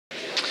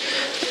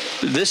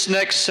This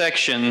next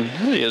section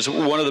is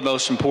one of the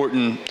most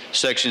important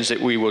sections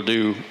that we will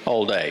do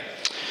all day.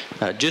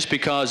 Just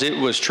because it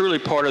was truly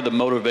part of the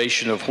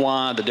motivation of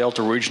why the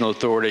Delta Regional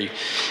Authority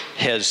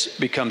has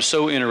become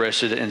so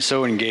interested and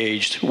so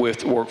engaged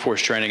with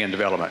workforce training and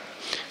development.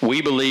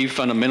 We believe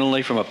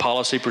fundamentally from a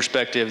policy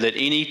perspective that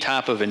any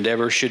type of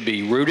endeavor should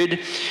be rooted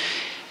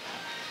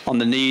on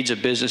the needs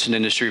of business and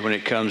industry when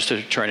it comes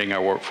to training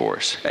our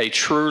workforce. A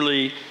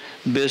truly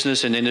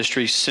business and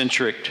industry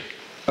centric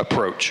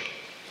approach.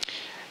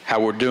 How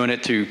we're doing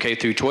it through K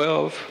through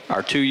 12,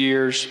 our 2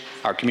 years,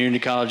 our community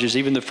colleges,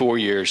 even the 4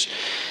 years.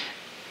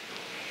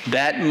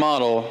 That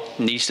model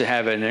needs to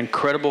have an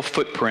incredible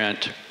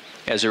footprint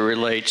as it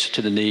relates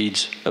to the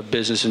needs of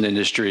business and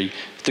industry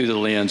through the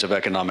lens of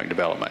economic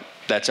development.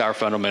 That's our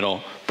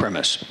fundamental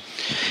premise.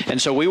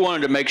 And so we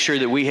wanted to make sure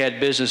that we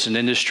had business and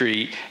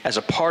industry as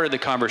a part of the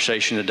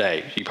conversation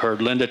today. You've heard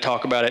Linda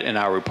talk about it in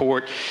our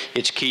report.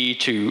 It's key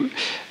to,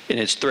 and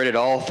it's threaded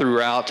all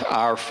throughout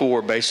our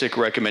 4 basic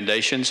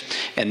recommendations.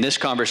 And this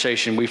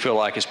conversation we feel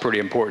like is pretty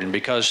important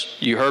because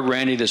you heard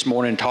Randy this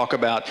morning talk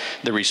about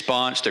the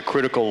response, the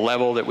critical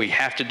level that we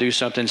have to do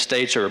something.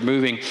 States are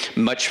moving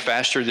much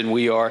faster than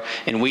we are,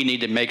 and we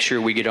need to make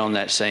sure we get on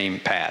that same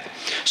path.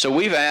 So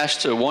we've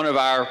asked one of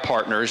our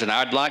partners, and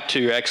I'd like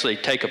to actually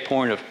take a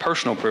point of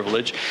personal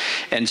privilege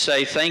and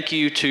say thank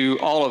you to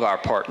all of our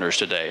partners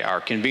today,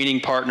 our convening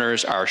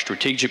partners, our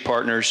strategic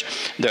partners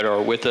that are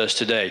with us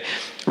today.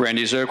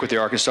 Randy Zook with the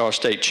Arkansas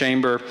State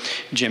Chamber,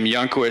 Jim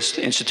Youngquist,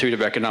 Institute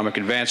of Economic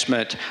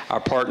Advancement,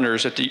 our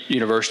partners at the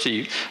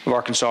University of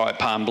Arkansas at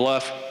Pine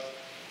Bluff,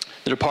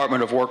 the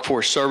Department of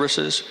Workforce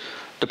Services,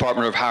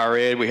 Department of Higher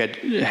Ed. We had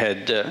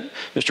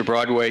Mr.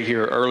 Broadway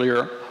here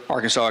earlier,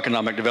 Arkansas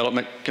Economic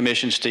Development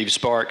Commission, Steve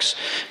Sparks.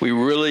 We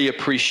really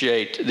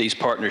appreciate these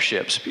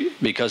partnerships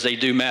because they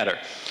do matter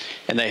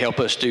and they help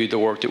us do the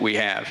work that we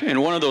have.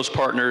 And one of those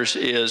partners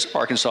is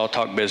Arkansas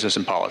Talk Business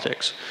and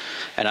Politics.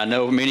 And I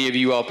know many of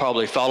you all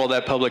probably follow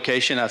that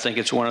publication. I think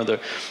it's one of the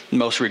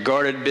most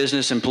regarded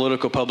business and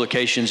political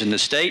publications in the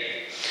state.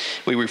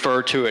 We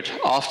refer to it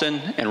often,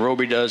 and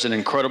Roby does an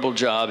incredible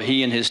job,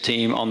 he and his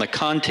team, on the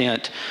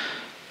content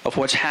of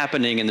what's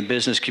happening in the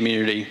business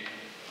community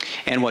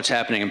and what's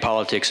happening in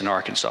politics in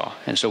Arkansas.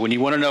 And so when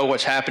you want to know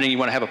what's happening, you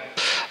want to have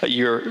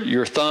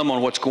your thumb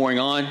on what's going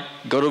on,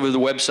 go to the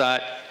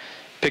website,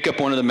 pick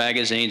up one of the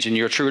magazines, and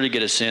you'll truly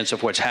get a sense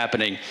of what's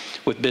happening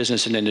with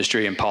business and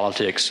industry and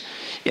politics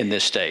in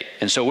this state.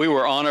 And so we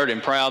were honored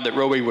and proud that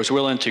Roby was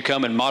willing to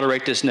come and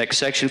moderate this next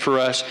section for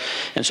us.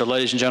 And so,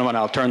 ladies and gentlemen,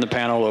 I'll turn the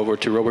panel over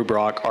to Roby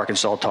Brock,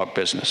 Arkansas Talk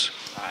Business.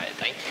 All right,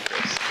 thank you,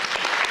 Chris.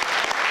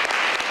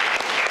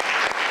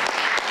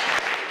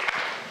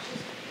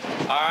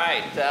 All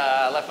right,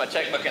 I left my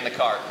checkbook in the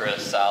car,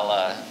 Chris.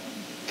 I'll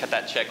cut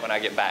that check when I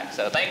get back.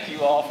 So thank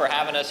you all for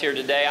having us here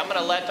today. I'm going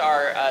to let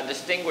our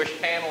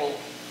distinguished panel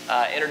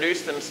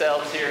introduce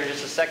themselves here in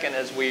just a second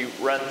as we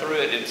run through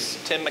it.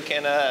 It's Tim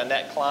McKenna,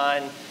 Annette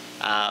Klein,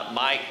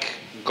 Mike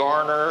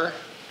Garner,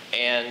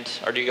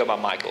 or do you go by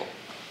Michael?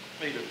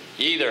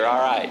 Either, all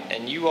right.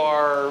 And you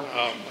are,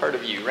 heard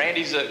of you,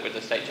 Randy Zook with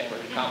the State Chamber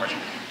of Commerce.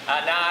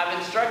 Now, I've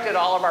instructed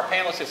all of our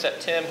panelists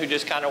except Tim, who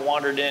just kind of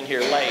wandered in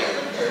here late.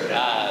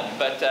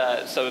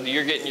 So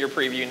you're getting your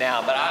preview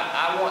now. But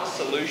I want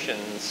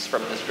solutions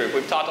from this group.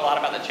 We've talked a lot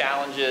about the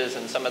challenges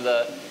and some of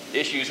the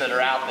issues that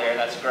are out there.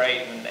 That's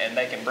great, and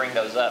they can bring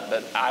those up.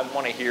 But I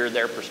want to hear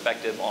their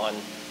perspective on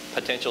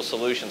potential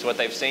solutions, what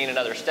they've seen in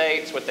other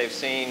states, what they've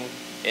seen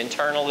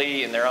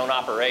internally in their own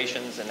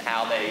operations, and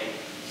how they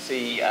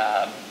see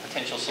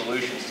potential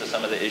solutions to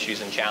some of the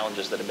issues and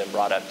challenges that have been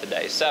brought up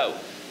today. So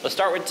let's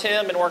start with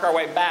Tim and work our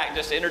way back.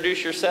 Just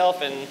introduce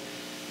yourself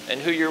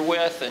and who you're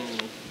with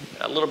and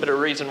a little bit of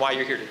reason why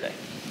you're here today.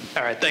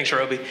 All right, thanks,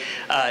 Roby.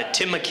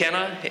 Tim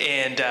McKenna,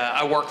 and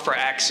I work for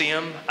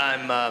Axiom.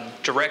 I'm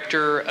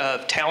Director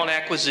of Talent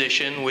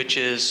Acquisition, which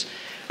is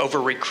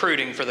over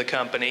recruiting for the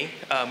company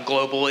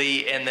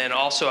globally, and then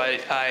also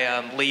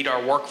I lead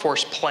our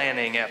workforce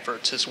planning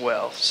efforts as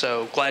well.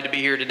 So glad to be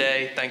here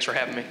today. Thanks for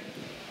having me.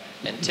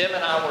 And Tim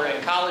and I were in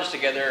college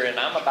together, and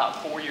I'm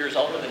about 4 years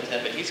older than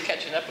Tim, but he's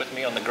catching up with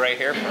me on the gray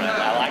hair front.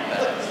 I like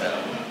that.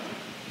 So.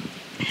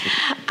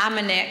 I'm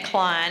Annette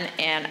Klein,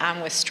 and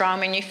I'm with Strong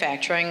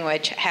Manufacturing,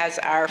 which has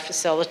our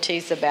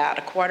facilities about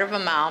a quarter of a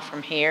mile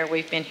from here.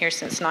 We've been here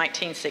since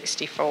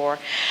 1964.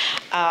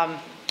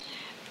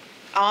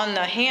 On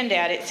the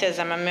handout, it says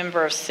I'm a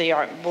member of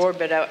CR board,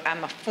 but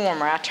I'm a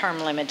former. I term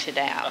limited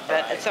out.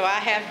 So I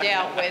have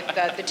dealt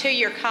with the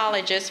two-year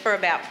colleges for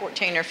about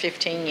 14 or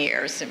 15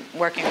 years,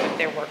 working with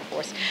their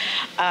workforce.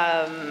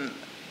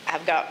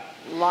 I've got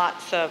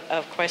lots of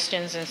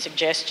questions and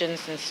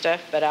suggestions and stuff,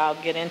 but I'll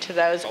get into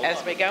those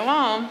as we go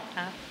on.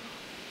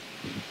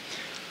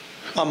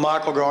 I'm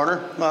Michael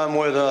Garner. I'm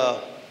with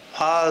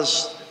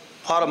Haas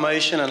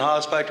Automation and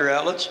Haas Factory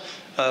Outlets.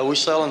 We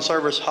sell and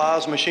service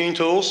Haas machine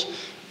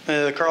tools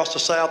across the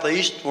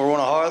Southeast. We're one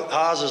of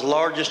Haas's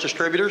largest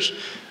distributors,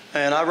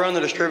 and I run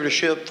the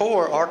distributorship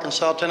for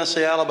Arkansas,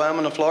 Tennessee, Alabama,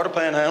 and the Florida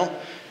Panhandle.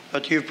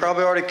 but you've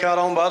probably already caught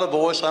on by the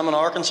voice. I'm an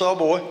Arkansas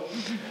boy,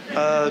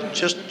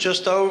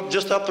 just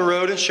up the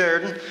road in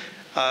Sheridan.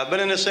 I've been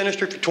in this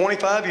industry for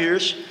 25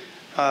 years.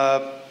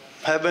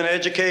 Have been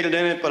educated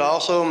in it, but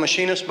also a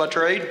machinist by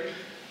trade.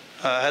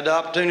 Had the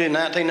opportunity in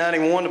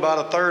 1991 to buy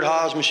the third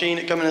Haas machine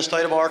that come in the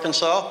state of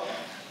Arkansas,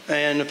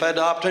 and I've had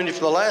the opportunity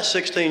for the last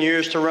 16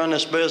 years to run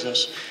this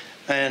business.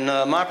 And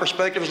my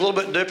perspective is a little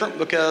bit different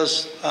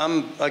because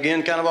I'm,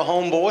 again, kind of a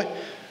homeboy,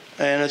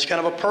 and it's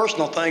kind of a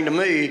personal thing to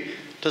me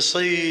to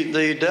see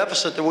the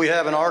deficit that we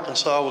have in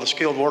Arkansas with a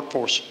skilled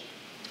workforce.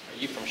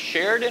 Are you from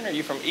Sheridan or are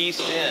you from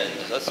East End?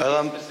 Let's be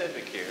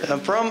specific here.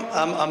 I'm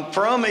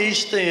from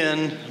East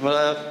End, but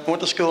I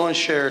went to school in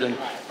Sheridan,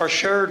 or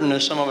Sheridan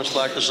as some of us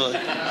like to say. I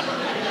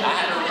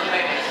had a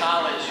roommate in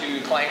college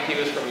who claimed he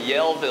was from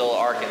Yellville,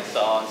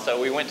 Arkansas, and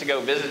so we went to go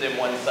visit him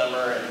one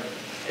summer, and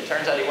it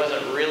turns out he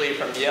wasn't really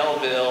from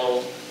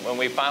Yellville. When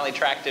we finally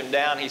tracked him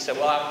down, he said,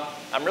 well,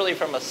 I'm really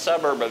from a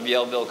suburb of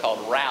Yellville called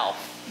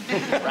Ralph.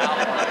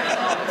 Ralph,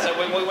 Arkansas. So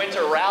when we went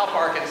to Ralph,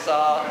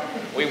 Arkansas,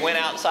 we went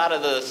outside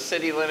of the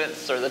city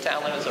limits or the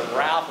town limits of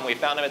Ralph, and we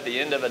found him at the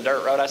end of a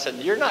dirt road. I said,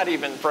 you're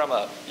from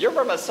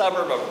a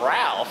suburb of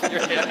Ralph. All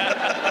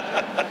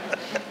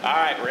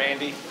right,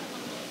 Randy.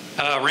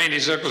 Randy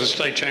Zook with the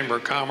State Chamber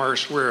of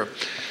Commerce. We're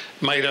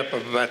made up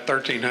of about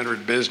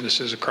 1,300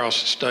 businesses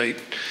across the state.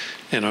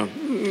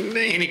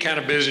 Any kind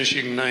of business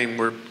you can name,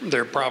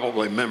 they're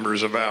probably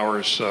members of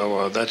ours.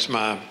 So that's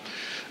my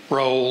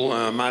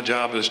role. My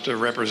job is to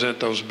represent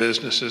those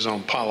businesses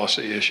on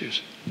policy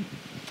issues.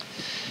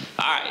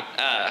 All right,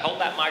 hold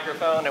that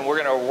microphone, and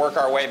we're going to work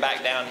our way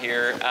back down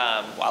here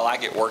while I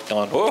get worked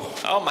on. Whoa,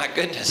 oh my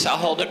goodness, I'll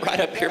hold it right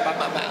up here by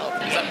my mouth.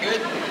 Is that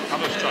good? I'm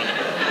just trying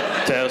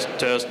to.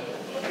 Test.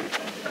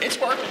 It's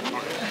working.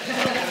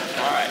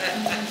 All right.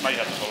 Might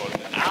have to hold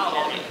it. I'll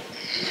hold it.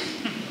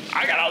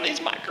 I got all these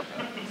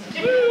microphones.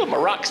 Woo, I'm a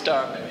rock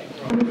star, baby.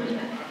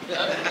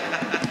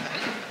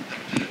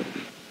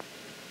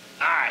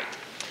 All right.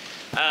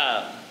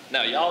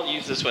 No, y'all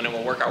use this one and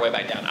we'll work our way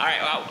back down. All right,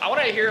 I want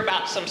to hear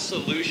about some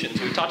solutions.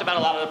 We've talked about a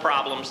lot of the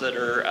problems that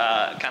are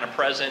kind of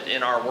present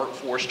in our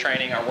workforce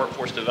training, our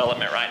workforce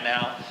development right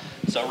now.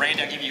 So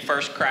Randy, I'll give you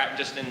first crack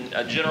just in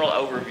a general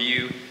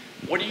overview.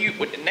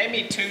 Name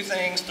me 2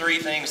 things, 3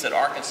 things that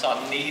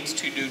Arkansas needs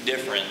to do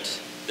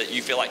different that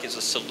you feel like is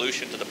a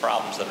solution to the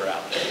problems that are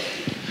out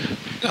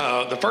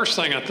there. The first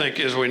thing I think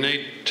is we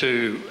need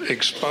to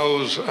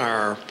expose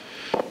our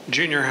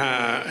junior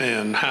high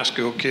and high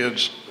school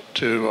kids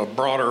to a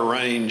broader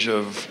range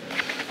of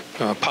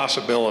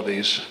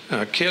possibilities.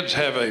 Kids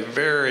have a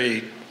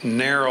very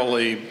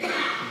narrowly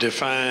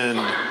defined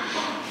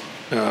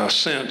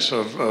sense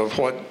of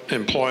what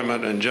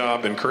employment and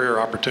job and career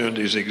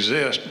opportunities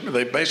exist.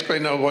 They basically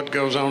know what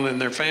goes on in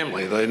their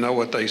family. They know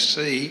what they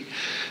see.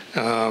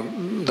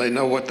 They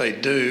know what they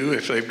do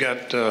if they've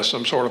got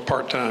some sort of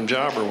part-time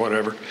job or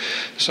whatever.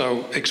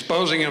 So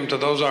exposing them to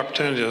those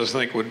opportunities,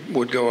 I think,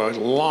 would go a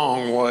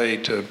long way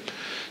to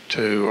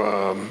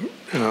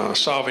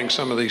solving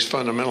some of these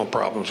fundamental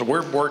problems.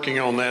 We're working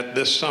on that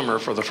this summer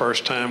for the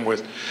first time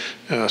with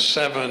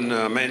 7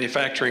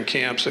 manufacturing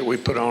camps that we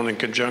put on in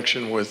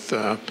conjunction with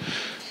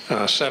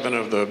 7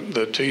 of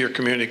the 2-year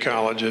community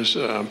colleges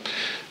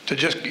to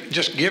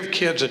just give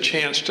kids a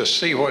chance to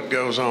see what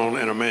goes on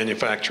in a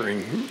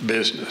manufacturing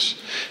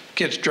business.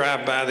 Kids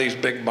drive by these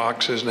big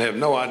boxes and they have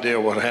no idea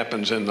what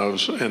happens in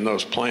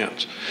those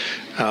plants.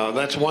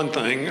 That's one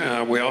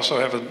thing. We also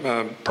have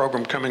a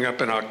program coming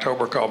up in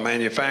October called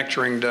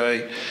Manufacturing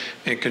Day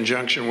in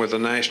conjunction with the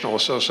National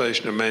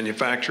Association of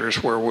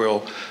Manufacturers, where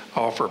we'll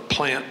offer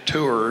plant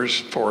tours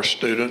for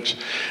students.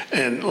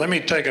 And let me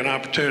take an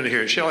opportunity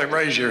here. Shelley,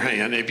 raise your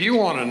hand. If you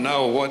want to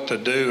know what to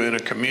do in a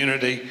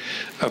community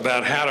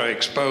about how to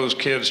expose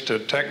kids to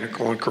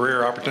technical and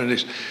career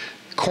opportunities,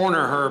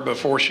 corner her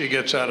before she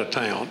gets out of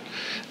town.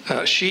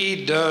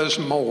 She does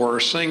more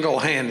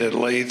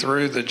single-handedly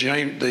through the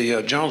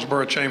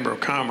Jonesboro Chamber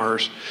of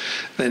Commerce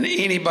than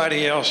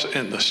anybody else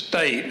in the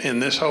state in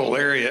this whole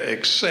area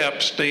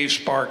except Steve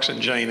Sparks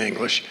and Jane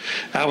English.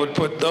 I would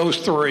put those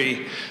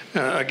 3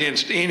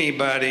 against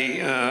anybody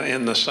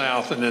in the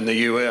South and in the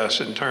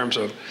U.S. in terms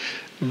of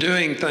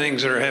doing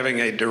things that are having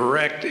a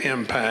direct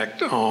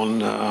impact on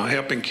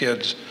helping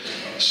kids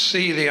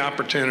see the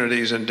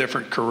opportunities in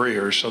different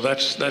careers. So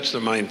that's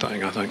the main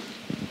thing, I think.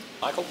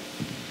 Michael?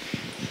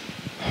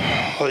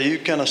 Well, you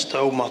kind of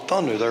stole my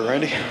thunder there,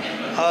 Randy.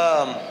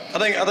 I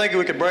think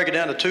we could break it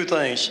down to 2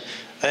 things.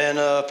 And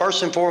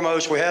first and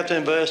foremost, we have to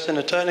invest in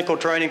the technical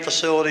training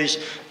facilities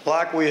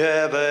like we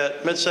have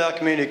at Mid-South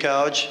Community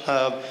College.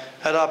 Had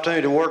the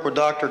opportunity to work with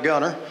Dr.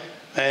 Gunner.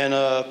 And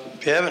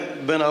if you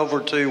haven't been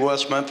over to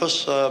West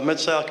Memphis,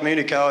 Mid-South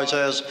Community College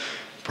has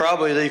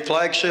probably the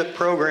flagship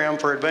program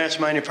for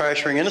advanced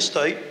manufacturing in the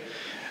state.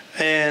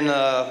 And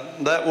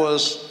that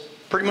was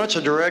pretty much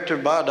a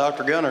directive by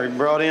Dr. Gunner. He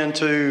brought in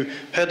to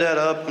head that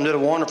up and did a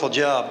wonderful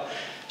job.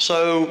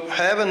 So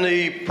having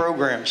the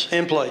programs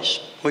in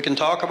place, we can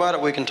talk about it,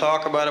 we can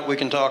talk about it, we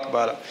can talk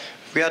about it.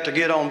 We got to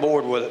get on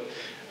board with it.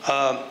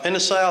 In the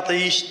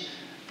Southeast,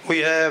 We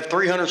have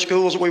 300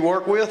 schools that we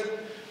work with.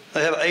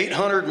 They have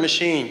 800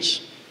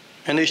 machines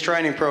in these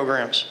training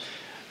programs.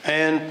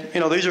 And, you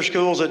know, these are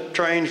schools that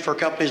train for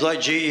companies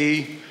like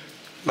GE,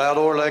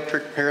 Baldor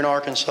Electric here in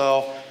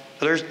Arkansas.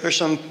 There's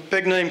some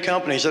big name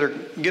companies that are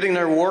getting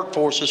their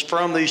workforces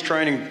from these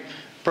training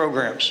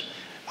programs.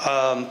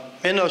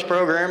 In those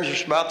programs,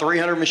 there's about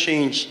 300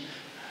 machines.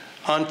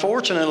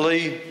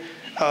 Unfortunately,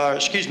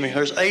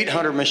 there's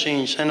 800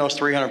 machines in those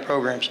 300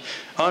 programs.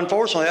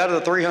 Unfortunately, out of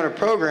the 300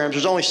 programs,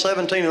 there's only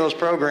 17 of those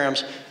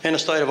programs in the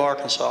state of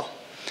Arkansas.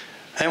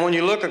 And when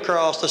you look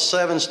across the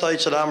 7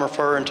 states that I'm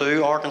referring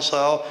to,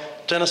 Arkansas,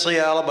 Tennessee,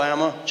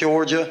 Alabama,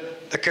 Georgia,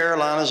 the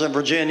Carolinas, and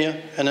Virginia,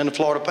 and then the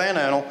Florida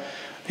Panhandle,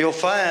 you'll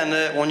find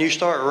that when you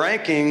start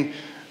ranking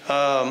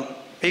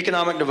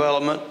economic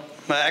development,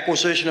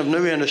 acquisition of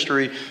new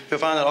industry, you'll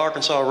find that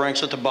Arkansas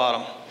ranks at the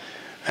bottom.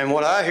 And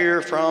what I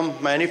hear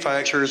from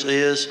manufacturers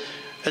is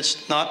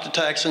it's not the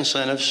tax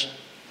incentives.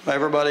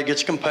 Everybody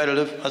gets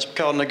competitive. That's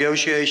called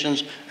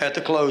negotiations at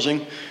the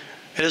closing.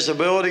 It is the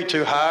ability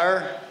to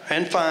hire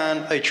and find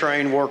a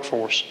trained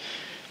workforce.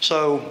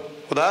 So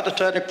without the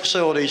technical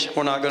facilities,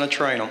 we're not going to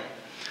train them.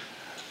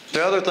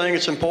 The other thing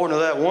that's important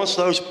to that, once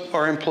those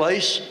are in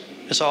place,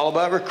 it's all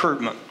about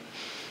recruitment.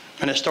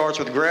 And it starts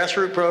with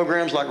grassroots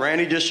programs like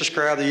Randy just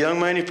described, the Young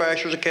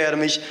Manufacturers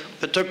Academies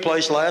that took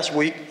place last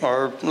week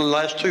or the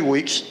last 2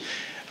 weeks.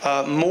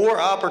 More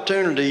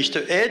opportunities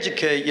to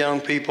educate young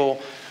people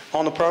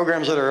on the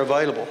programs that are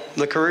available,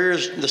 the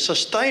careers, the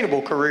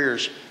sustainable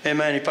careers in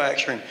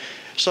manufacturing.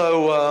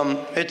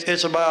 So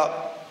it's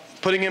about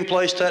putting in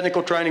place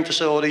technical training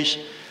facilities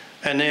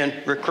and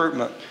then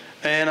recruitment.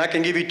 And I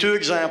can give you 2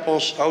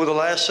 examples over the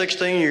last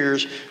 16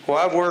 years where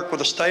I've worked with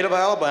the state of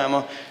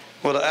Alabama,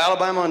 with the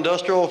Alabama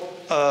Industrial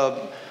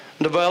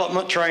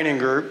Development Training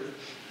Group,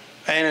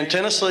 and in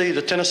Tennessee,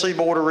 the Tennessee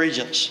Board of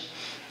Regents.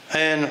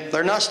 And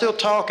they're not still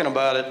talking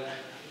about it.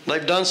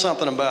 They've done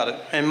something about it.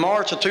 In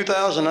March of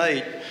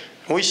 2008,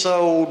 we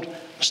sold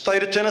the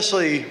state of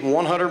Tennessee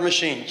 100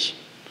 machines.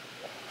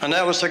 And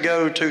that was to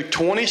go to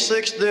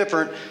 26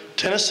 different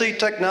Tennessee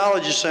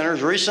Technology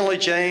Centers, recently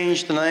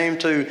changed the name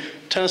to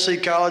Tennessee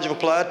College of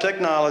Applied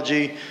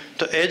Technology,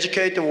 to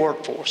educate the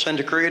workforce and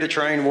to create a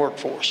trained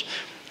workforce.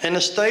 In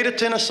the state of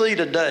Tennessee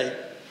today,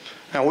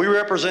 now we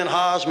represent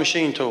Haas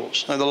Machine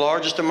Tools. They're the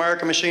largest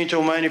American machine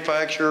tool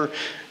manufacturer,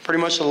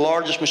 pretty much the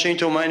largest machine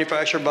tool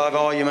manufacturer by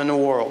volume in the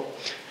world.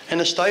 In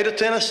the state of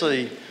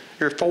Tennessee,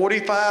 you're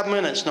 45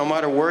 minutes, no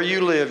matter where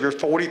you live, you're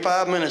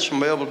 45 minutes from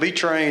being able to be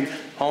trained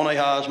on a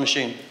Haas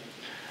machine.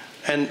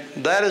 And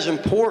that is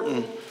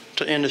important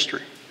to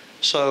industry.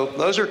 So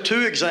those are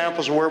 2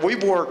 examples where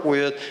we've worked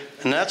with,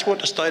 and that's what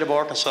the state of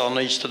Arkansas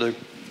needs to do.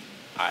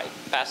 All right,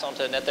 pass on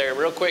to Annette there.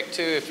 Real quick,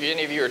 too, if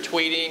any of you are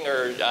tweeting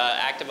or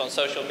active on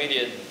social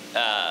media,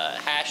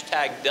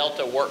 hashtag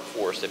Delta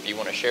Workforce if you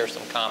want to share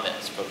some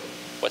comments for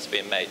what's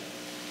being made.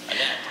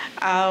 Annette.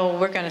 Oh,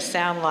 we're going to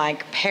sound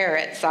like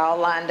parrots all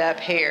lined up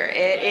here.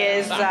 It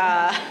is...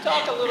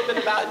 Talk a little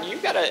bit about,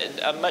 you've got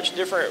a much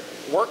different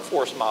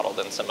workforce model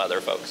than some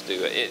other folks do.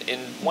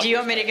 Do you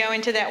want me to go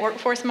into that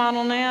workforce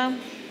model now?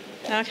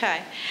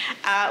 Okay.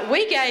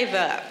 We gave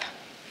up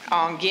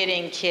on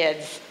getting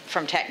kids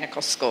from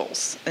technical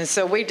schools. And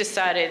so we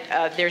decided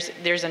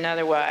there's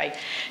another way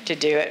to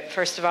do it.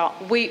 First of all,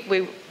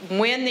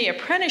 when the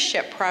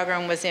apprenticeship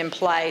program was in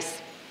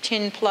place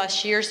 10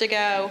 plus years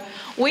ago,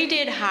 we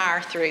did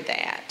hire through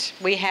that.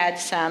 We had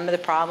some of the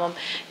problem,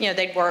 you know,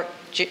 they'd work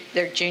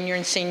their junior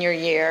and senior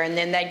year and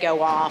then they'd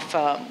go off,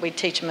 we'd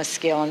teach them a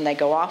skill and they'd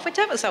go off, which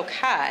that was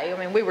okay. I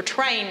mean, we were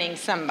training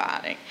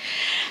somebody.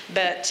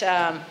 But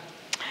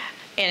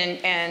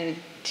in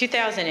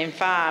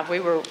 2005, we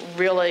were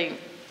really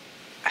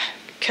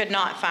could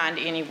not find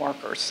any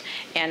workers.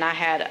 And I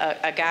had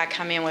a guy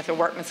come in with a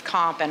workman's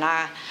comp and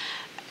I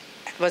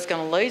was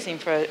going to lose him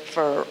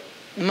for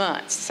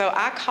months. So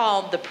I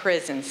called the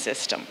prison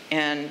system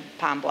in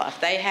Pine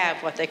Bluff. They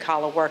have what they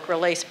call a work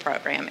release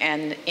program.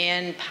 And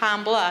in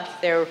Pine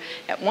Bluff,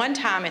 at one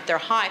time at their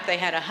height, they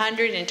had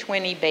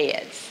 120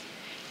 beds,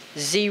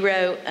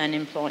 0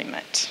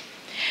 unemployment.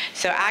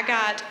 So I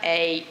got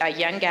a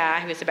young guy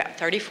who was about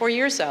 34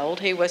 years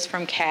old. He was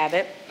from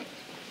Cabot.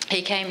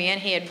 He came in,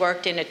 he had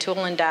worked in a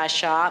tool and die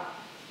shop,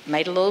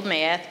 made a little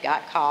meth,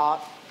 got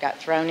caught, got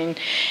thrown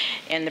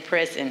in the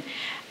prison.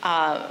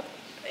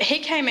 He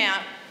came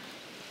out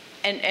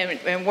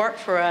and worked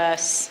for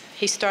us.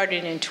 He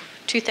started in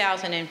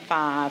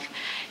 2005.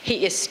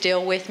 He is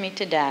still with me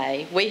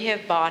today. We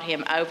have bought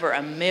him over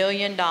 $1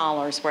 million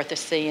worth of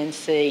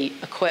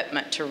CNC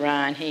equipment to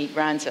run. He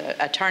runs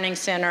a turning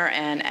center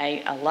and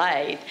a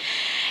lathe.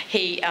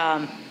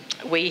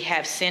 We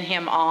have sent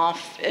him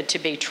off to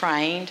be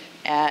trained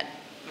at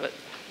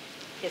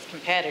his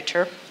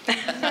competitor.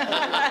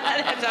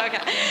 That's okay.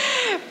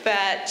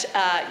 But,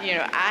 you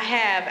know, I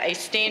have a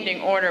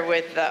standing order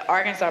with the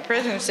Arkansas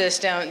prison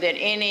system that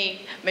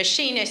any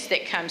machinist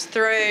that comes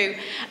through,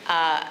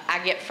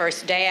 I get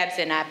first dabs,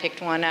 and I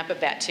picked one up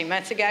about 2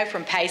 months ago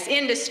from Pace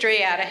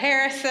Industry out of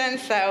Harrison.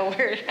 So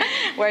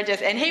we're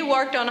just, and he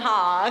worked on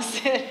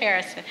Haas at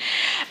Harrison.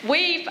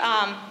 We've,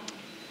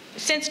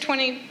 since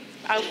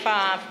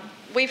 2005,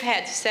 we've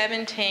had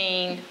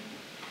 18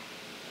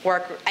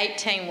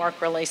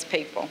 work release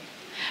people.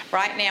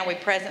 Right now, we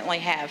presently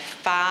have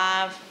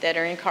 5 that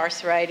are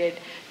incarcerated,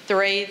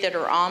 3 that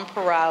are on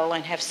parole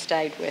and have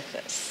stayed with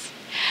us.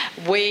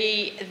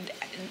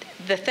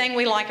 The thing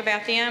we like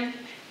about them,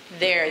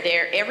 they're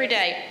there every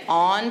day,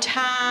 on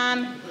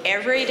time,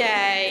 every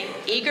day,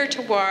 eager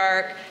to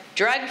work,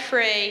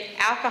 drug-free,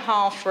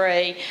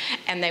 alcohol-free,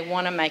 and they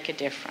want to make a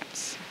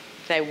difference.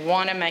 They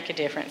want to make a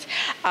difference.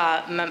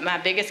 My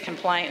biggest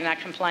complaint, and I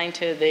complain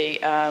to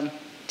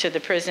the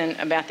prison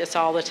about this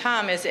all the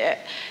time, is that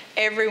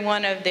every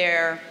one of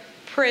their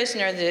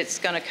prisoner that's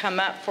going to come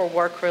up for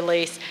work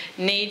release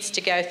needs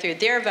to go through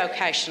their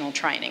vocational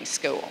training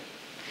school.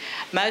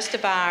 Most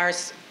of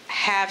ours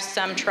have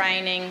some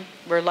training.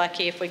 We're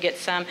lucky if we get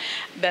some,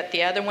 but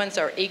the other ones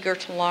are eager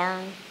to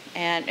learn,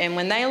 and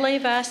when they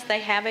leave us, they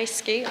have a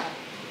skill.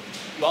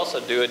 You also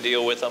do a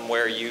deal with them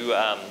where you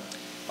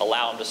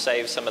allow them to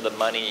save some of the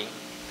money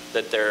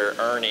that they're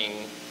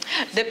earning.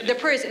 The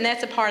prison,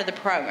 that's a part of the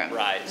program.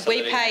 Right. So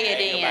we pay it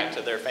in. Go back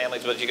to their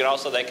families, but you can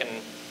also, they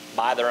can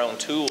buy their own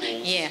tools.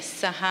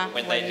 Yes,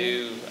 when they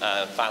do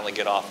finally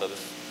get off of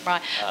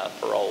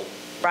parole.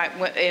 Right.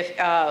 If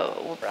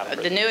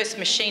the newest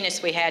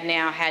machinist we had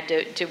now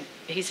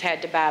he's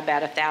had to buy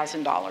about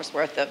 $1,000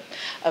 worth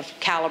of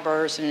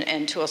calibers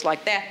and tools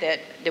like that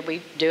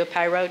we do a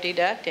payroll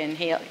deduct, and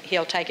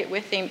he'll take it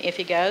with him if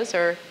he goes,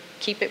 or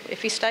keep it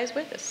if he stays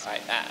with us.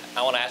 Right.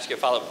 I want to ask you a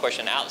follow-up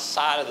question.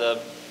 Outside of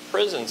the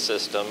prison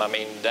system, I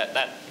mean,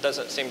 that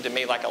doesn't seem to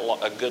me like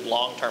a good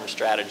long-term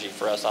strategy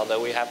for us,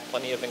 although we have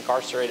plenty of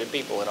incarcerated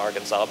people in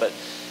Arkansas. But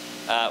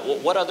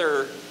what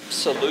other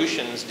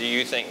solutions do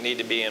you think need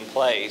to be in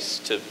place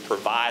to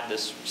provide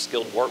this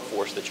skilled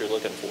workforce that you're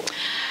looking for?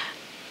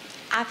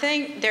 I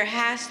think there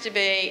has to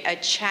be a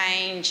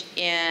change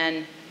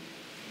in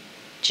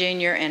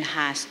junior and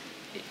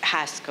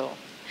high school.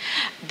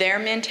 Their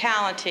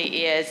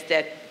mentality is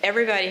that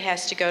everybody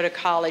has to go to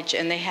college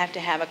and they have to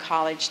have a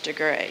college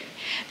degree.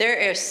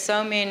 There are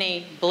so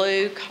many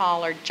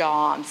blue-collar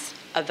jobs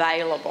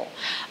available.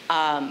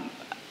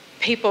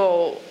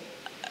 People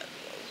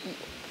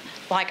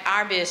like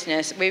our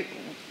business, we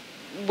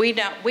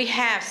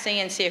have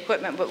CNC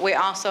equipment, but we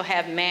also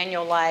have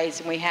manual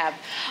lathes, and we have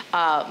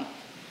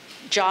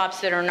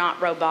jobs that are not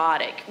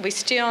robotic. We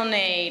still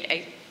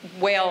need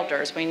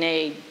welders.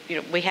 We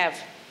have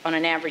on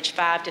an average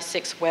 5 to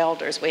 6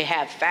 welders. We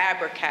have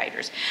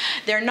fabricators.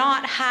 They're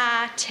not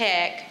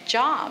high-tech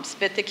jobs,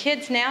 but the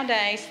kids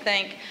nowadays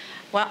think,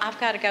 well, I've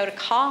got to go to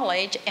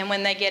college, and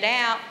when they get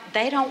out,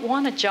 they don't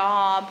want a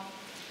job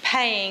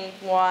paying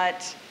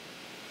what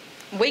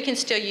we can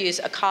still use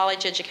a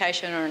college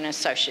education or an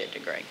associate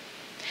degree.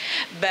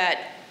 But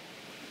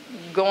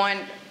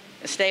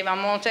Steve,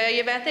 I'm going to tell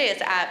you about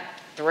this.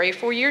 3 or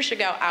 4 years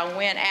ago, I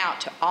went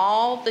out to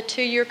all the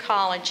 2-year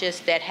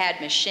colleges that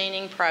had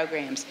machining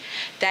programs.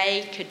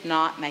 They could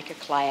not make a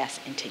class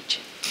and teach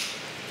it.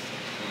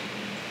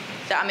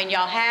 So, I mean,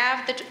 y'all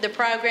have the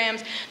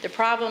programs. The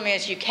problem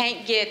is you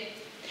can't get,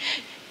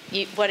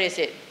 what is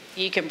it?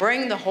 You can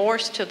bring the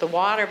horse to the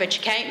water, but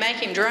you can't make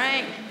him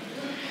drink.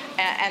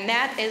 And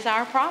that is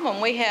our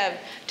problem. We have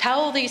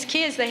told these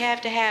kids they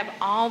have to have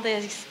all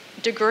these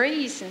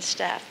degrees and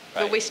stuff,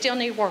 but we still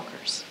need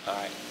workers. All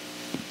right.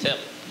 Tim,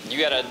 you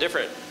got a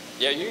different,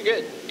 you're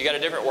good. You got a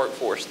different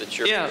workforce that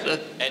you're,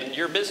 and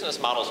your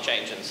business model's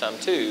changing some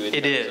too.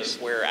 It is.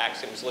 Where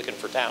Axiom's looking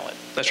for talent.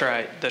 That's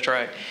right. That's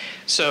right.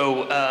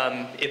 So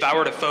if I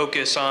were to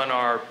focus on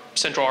our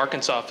Central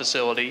Arkansas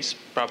facilities,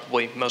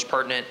 probably most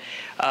pertinent,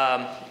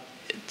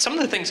 some of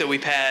the things that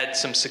we've had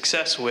some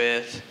success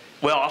with.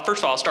 Well, first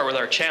of all, I'll start with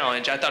our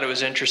challenge. I thought it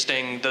was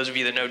interesting, those of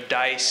you that know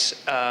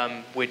DICE,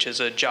 which is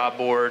a job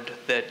board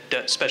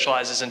that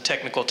specializes in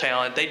technical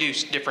talent, they do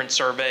different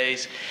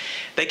surveys.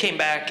 They came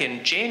back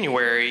in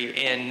January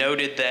and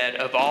noted that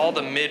of all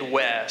the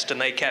Midwest, and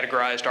they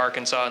categorized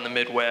Arkansas in the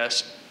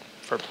Midwest,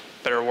 for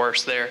better or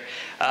worse there,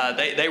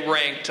 they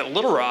ranked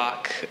Little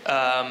Rock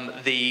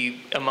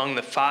among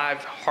the 5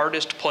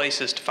 hardest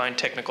places to find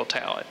technical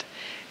talent.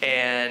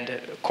 And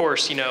of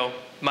course, you know,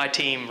 my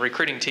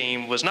recruiting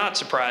team, was not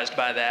surprised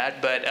by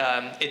that, but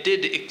it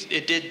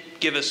did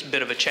give us a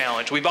bit of a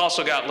challenge. We've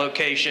also got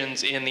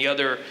locations in the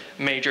other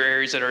major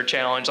areas that are a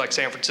challenge, like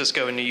San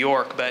Francisco and New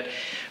York. But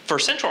for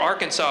Central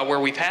Arkansas, where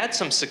we've had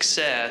some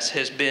success,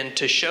 has been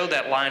to show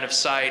that line of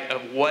sight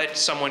of what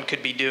someone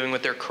could be doing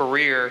with their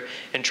career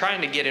and trying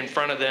to get in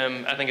front of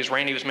them, I think as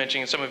Randy was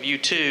mentioning, and some of you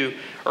too,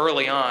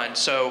 early on.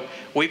 So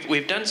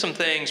we've done some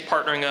things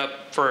partnering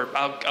up for,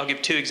 I'll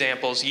give 2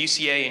 examples,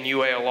 UCA and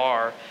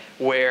UALR,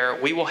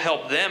 where we will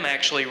help them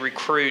actually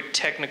recruit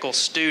technical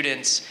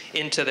students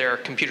into their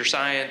computer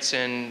science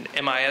and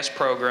MIS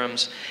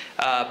programs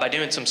by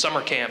doing some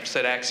summer camps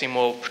that Axiom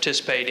will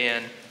participate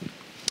in.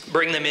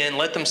 Bring them in,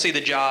 let them see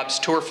the jobs,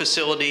 tour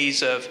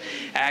facilities of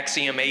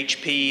Axiom,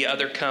 HP,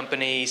 other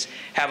companies,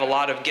 have a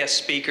lot of guest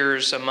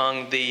speakers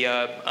among the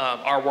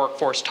our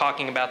workforce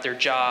talking about their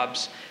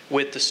jobs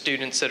with the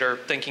students that are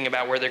thinking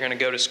about where they're going to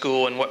go to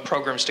school and what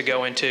programs to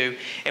go into.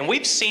 And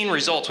we've seen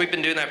results. We've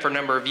been doing that for a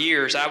number of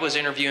years. I was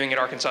interviewing at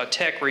Arkansas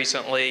Tech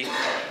recently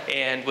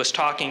and was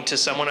talking to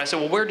someone. I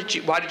said, well,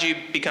 why did you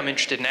become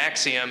interested in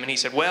Axiom? And he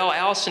said, well,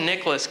 Allison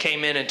Nicholas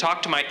came in and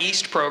talked to my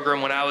East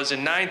program when I was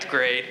in 9th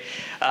grade.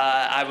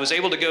 I was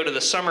able to go to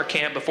the summer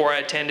camp before I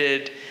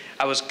attended.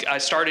 I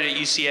started at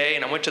UCA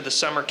and I went to the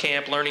summer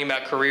camp learning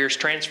about careers,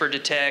 transferred to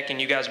Tech, and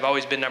you guys have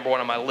always been #1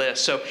 on my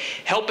list. So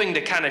helping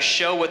to kind of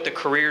show what the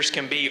careers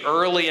can be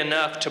early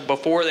enough to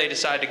before they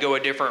decide to go a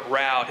different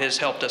route has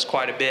helped us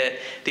quite a bit.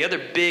 The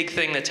other big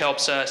thing that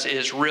helps us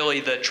is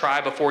really the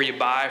try before you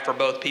buy for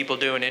both people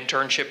doing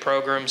internship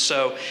programs.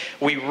 So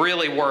we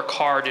really work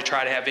hard to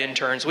try to have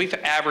interns. We've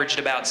averaged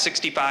about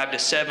 65 to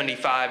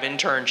 75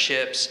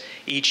 internships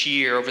each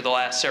year over the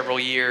last several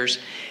years.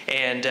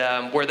 And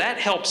where that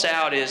helps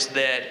out is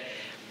that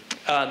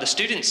the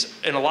students,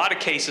 in a lot of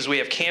cases, we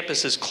have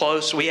campuses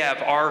close. We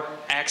have our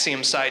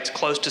Axiom sites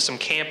close to some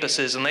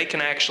campuses, and they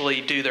can actually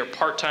do their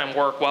part-time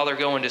work while they're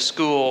going to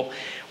school,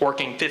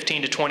 working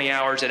 15 to 20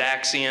 hours at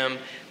Axiom.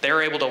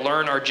 They're able to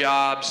learn our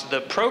jobs.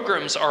 The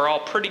programs are all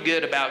pretty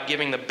good about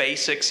giving the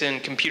basics in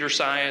computer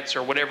science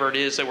or whatever it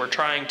is that we're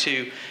trying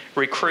to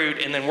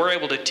recruit, and then we're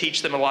able to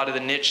teach them a lot of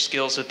the niche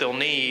skills that they'll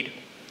need.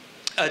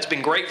 It's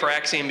been great for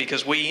Axiom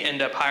because we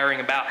end up hiring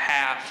about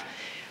half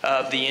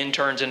of the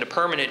interns into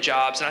permanent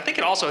jobs. And I think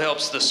it also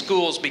helps the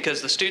schools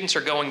because the students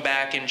are going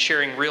back and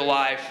sharing real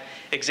life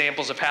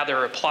examples of how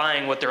they're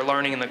applying what they're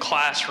learning in the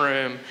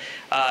classroom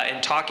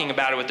and talking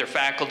about it with their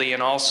faculty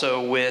and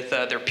also with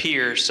their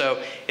peers.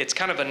 So it's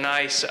kind of a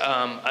nice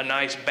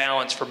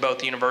balance for both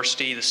the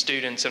university, the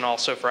students, and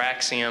also for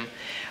Axiom.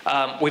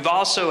 We've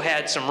also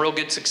had some real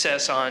good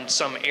success on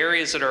some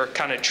areas that are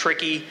kind of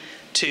tricky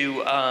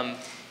to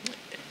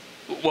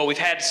well, we've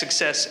had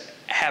success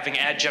having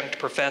adjunct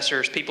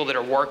professors, people that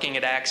are working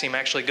at Axiom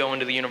actually go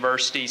into the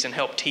universities and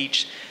help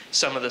teach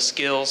some of the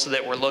skills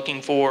that we're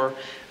looking for.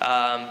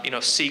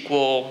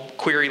 SQL,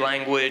 query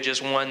language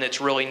is one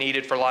that's really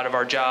needed for a lot of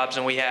our jobs,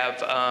 and we have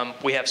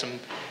some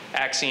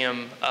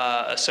Axiom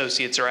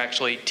associates are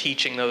actually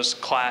teaching those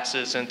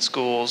classes in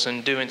schools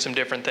and doing some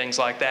different things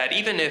like that.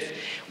 Even if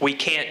we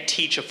can't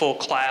teach a full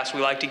class,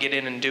 we like to get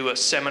in and do a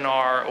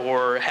seminar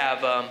or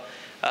have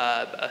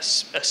a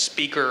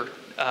speaker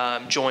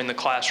join the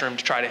classroom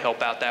to try to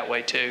help out that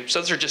way too. So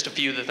those are just a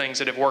few of the things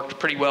that have worked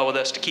pretty well with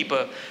us to keep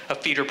a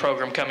feeder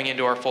program coming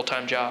into our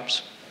full-time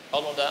jobs.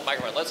 Hold on to that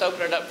microphone. Let's open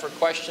it up for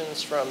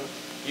questions from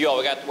you all.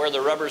 We got where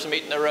the rubber's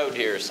meeting the road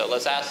here, so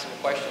let's ask some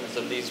questions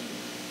of these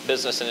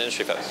business and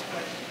industry folks.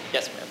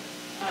 Yes, ma'am.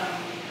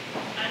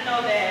 I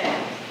know that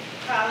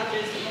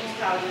most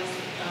colleges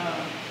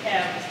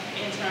have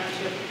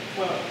internship,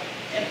 well,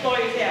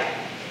 employees have.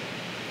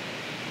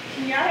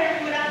 Can y'all hear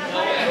me without the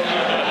mic?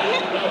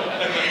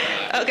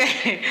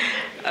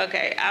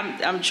 Okay.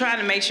 I'm trying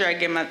to make sure I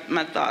get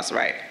my thoughts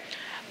right.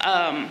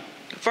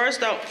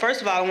 First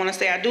of all, I want to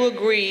say I do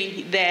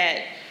agree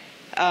that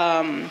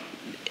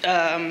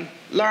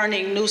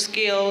learning new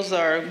skills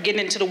or getting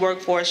into the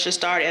workforce should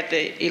start at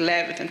the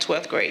 11th and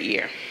 12th grade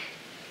year.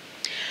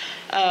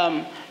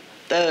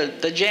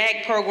 The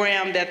JAG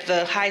program that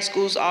the high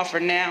schools offer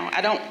now,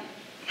 I don't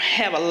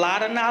have a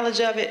lot of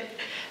knowledge of it.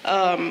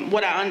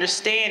 What I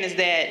understand is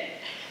that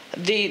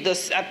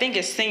I think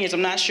it's seniors,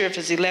 I'm not sure if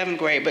it's 11th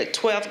grade, but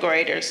 12th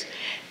graders,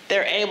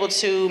 they're able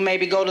to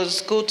maybe go to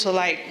school to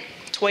like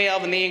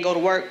 12 and then go to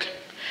work.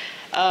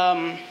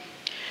 Have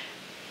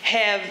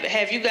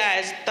you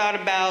guys thought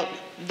about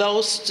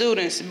those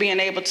students being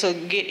able to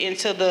get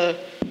into the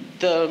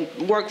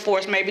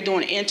workforce, maybe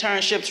doing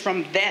internships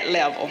from that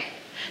level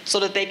so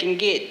that they can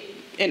get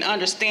an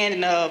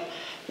understanding of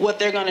what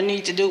they're going to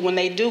need to do when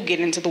they do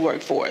get into the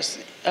workforce?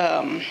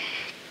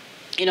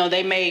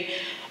 They may,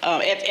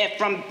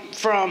 from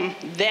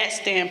that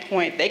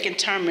standpoint, they can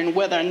determine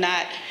whether or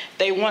not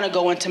they want to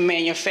go into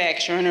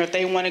manufacturing or if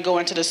they want to go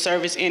into the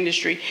service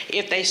industry.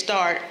 If they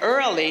start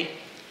early,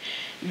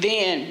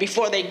 then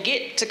before they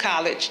get to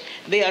college,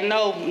 they'll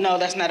know, no,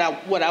 that's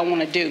not what I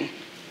want to do.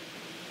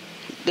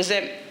 Does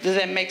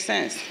that make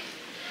sense?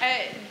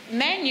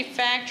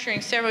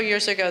 Manufacturing, several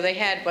years ago, they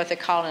had what they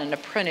call an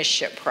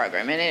apprenticeship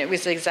program, and it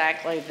was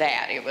exactly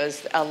that. It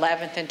was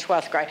 11th and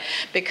 12th grade,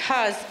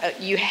 because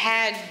you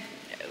had,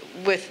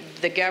 with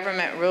the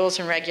government rules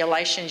and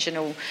regulations,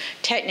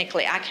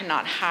 technically I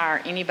cannot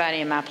hire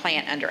anybody in my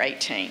plant under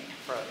 18.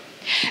 Right.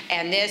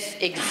 And this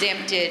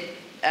exempted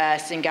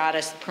us and got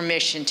us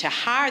permission to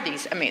hire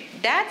these. I mean,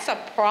 that's a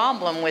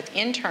problem with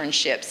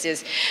internships,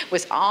 is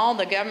with all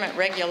the government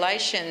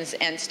regulations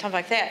and stuff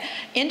like that,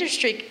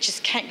 industry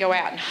just can't go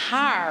out and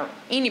hire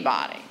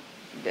anybody.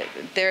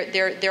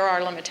 there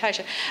are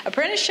limitations.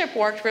 Apprenticeship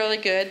worked really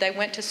good. They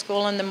went to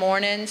school in the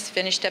mornings,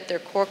 finished up their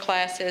core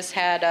classes,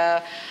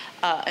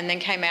 and then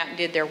came out and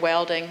did their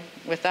welding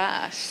with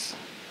us.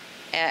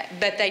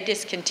 But they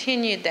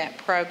discontinued that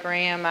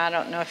program. I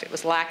don't know if it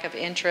was lack of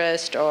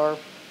interest or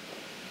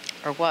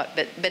what,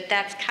 but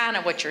that's kind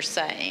of what you're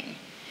saying.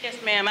 Yes,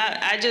 ma'am.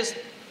 I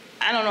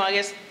don't know, I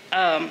guess,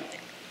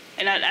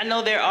 and I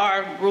know there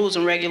are rules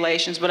and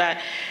regulations, but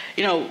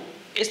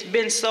it's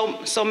been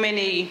so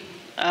many,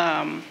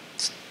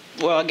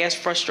 well, I guess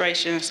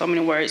frustration, so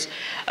many words,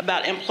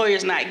 about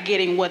employers not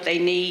getting what they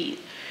need.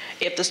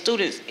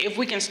 If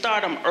we can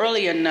start them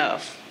early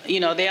enough,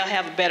 they'll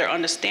have a better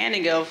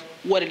understanding of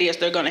what it is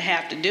they're going to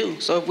have to do.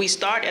 So if we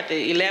start at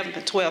the 11th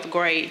and 12th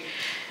grade,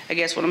 I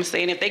guess what I'm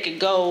saying, if they could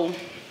go,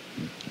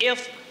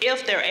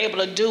 if they're able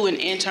to do an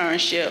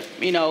internship,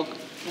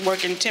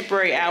 working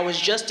temporary hours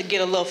just to get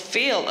a little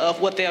feel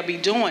of what they'll be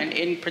doing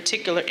in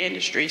particular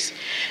industries,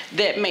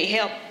 that may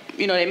help,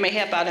 it may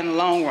help out in the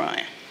long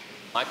run.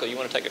 Michael, you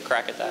want to take a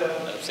crack at that?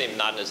 I see him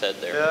nodding his head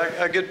there.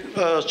 Yeah, I get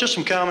just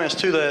some comments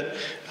to that.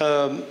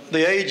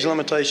 The age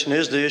limitation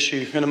is the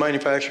issue in a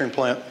manufacturing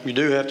plant. You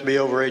do have to be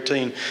over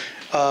 18.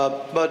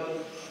 But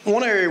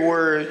one area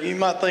where you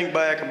might think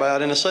back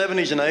about, in the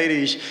 70s and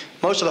 80s,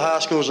 most of the high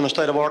schools in the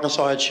state of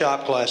Arkansas had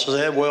shop classes.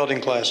 They had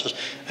welding classes,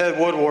 had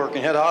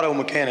woodworking, had auto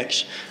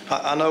mechanics.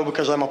 I know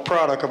because I'm a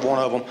product of one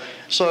of them.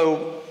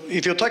 So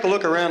if you'll take a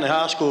look around the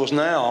high schools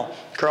now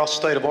across the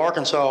state of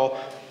Arkansas,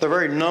 they're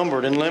very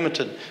numbered and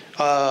limited.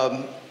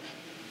 Congressman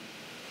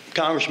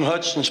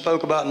Hutchinson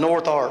spoke about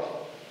North Ark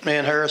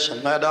and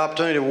Harrison. I had the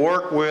opportunity to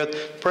work with the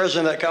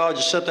president of that college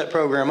to set that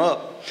program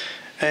up.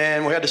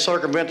 And we had to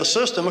circumvent the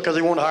system because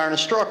he wanted to hire an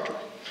instructor.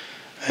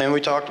 And we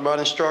talked about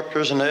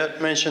instructors, and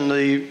Ed mentioned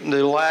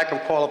the lack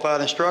of qualified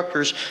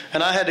instructors.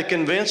 And I had to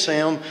convince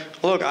him,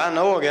 look, I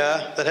know a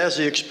guy that has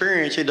the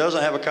experience. He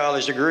doesn't have a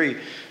college degree.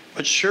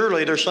 But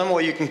surely there's some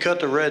way you can cut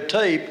the red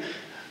tape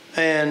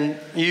and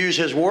use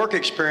his work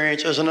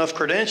experience as enough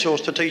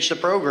credentials to teach the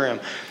program.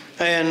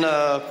 And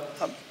I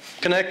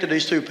connected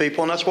these two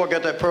people, and that's what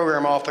got that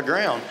program off the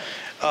ground.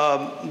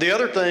 The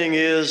other thing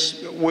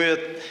is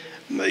with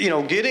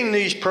getting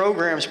these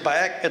programs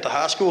back at the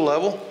high school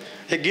level,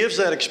 it gives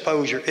that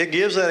exposure. It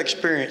gives that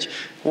experience.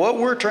 What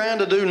we're trying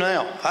to do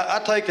now,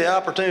 I take the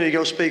opportunity to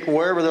go speak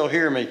wherever they'll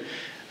hear me.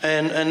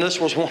 And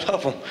this was one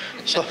of them.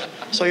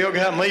 So you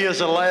got me as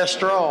the last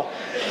straw.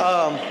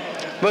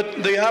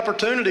 But the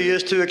opportunity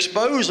is to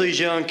expose these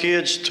young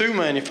kids to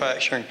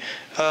manufacturing.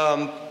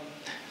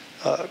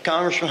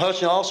 Congressman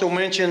Hutchinson also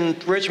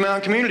mentioned Rich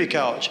Mountain Community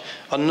College,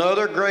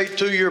 another great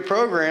two-year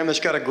program that's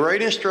got a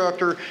great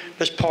instructor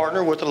that's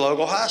partnered with the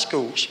local high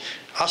schools.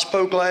 I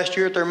spoke last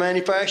year at their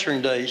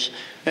manufacturing days.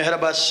 They had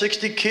about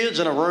 60 kids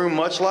in a room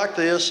much like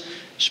this,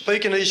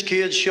 speaking to these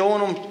kids,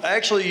 showing them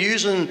actually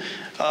using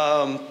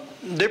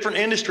different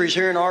industries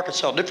here in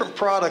Arkansas, different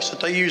products that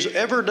they use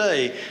every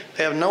day.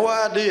 They have no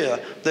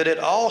idea that it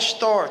all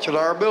starts with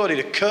our ability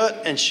to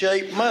cut and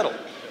shape metal.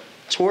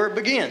 That's where it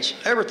begins,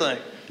 everything.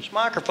 This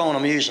microphone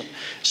I'm using.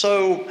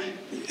 So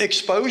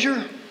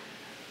exposure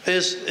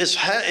it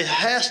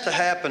has to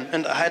happen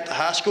at the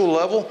high school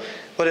level,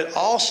 but it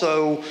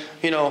also,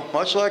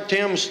 much like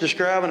Tim's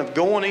describing of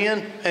going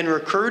in and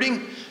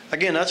recruiting,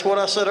 again, that's what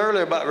I said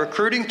earlier about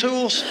recruiting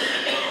tools.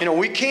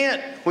 We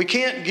can't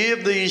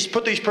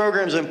put these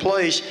programs in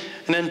place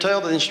and then tell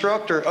the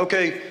instructor,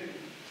 okay,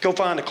 go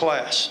find a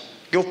class,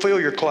 go fill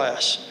your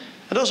class.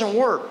 It doesn't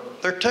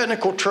work. They're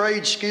technical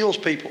trade skills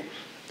people.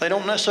 They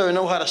don't necessarily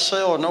know how to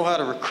sell or know how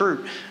to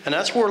recruit. And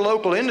that's where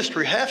local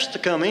industry has to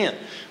come in.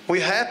 We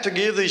have to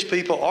give these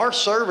people our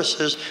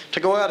services to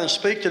go out and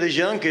speak to these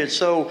young kids.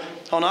 So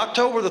on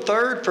October the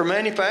 3rd for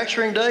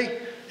Manufacturing Day,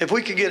 if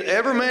we could get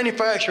every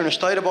manufacturer in the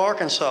state of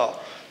Arkansas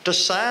to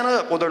sign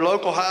up with their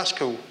local high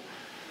school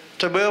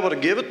to be able to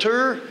give a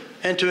tour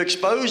and to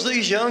expose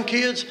these young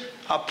kids,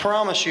 I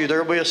promise you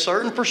there will be a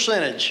certain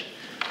percentage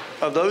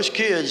of those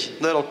kids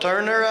that'll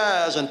turn their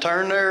eyes and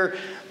turn their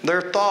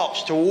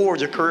thoughts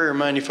towards a career in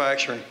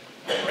manufacturing.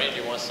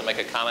 Randy wants to make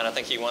a comment. I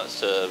think he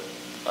wants to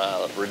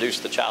reduce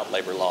the child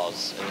labor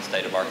laws in the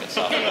state of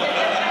Arkansas.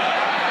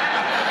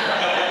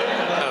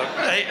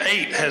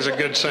 8 has a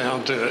good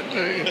sound to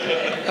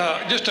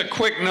it. Just a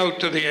quick note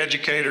to the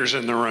educators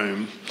in the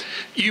room.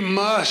 You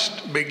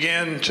must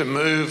begin to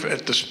move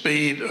at the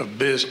speed of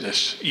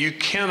business. You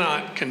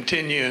cannot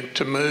continue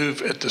to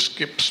move at the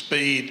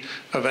speed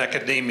of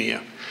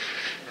academia.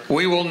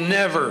 We will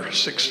never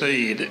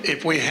succeed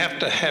if we have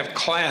to have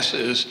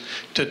classes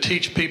to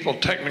teach people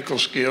technical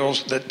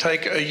skills that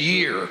take a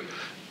year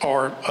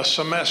or a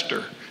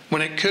semester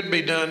when it could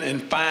be done in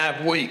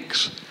 5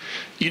 weeks.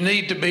 You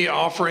need to be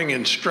offering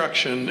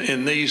instruction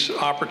in these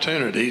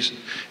opportunities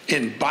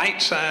in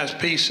bite-sized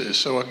pieces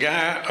so a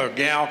guy or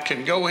gal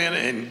can go in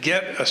and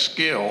get a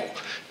skill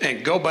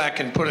and go back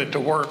and put it to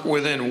work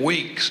within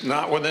weeks,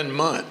 not within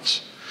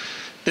months.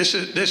 This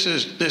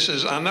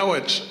is. I know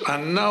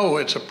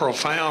it's a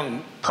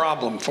profound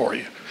problem for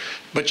you,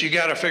 but you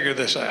got to figure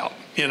this out.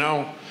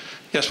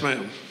 Yes,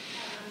 ma'am.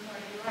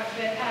 But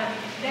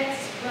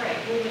that's great.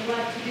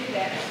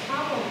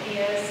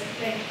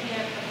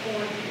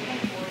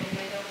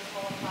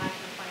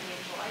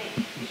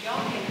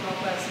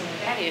 buzzing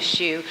with that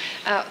issue.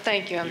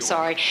 Thank you, I'm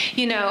sorry.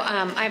 You know,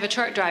 I have a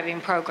truck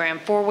driving program,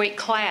 4-week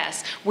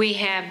class. We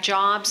have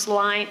jobs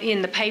lined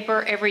in the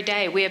paper every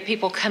day. We have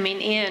people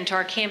coming in to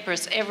our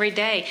campus every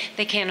day.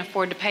 They can't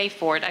afford to pay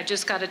for it. I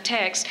just got a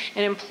text,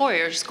 an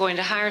employer is going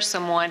to hire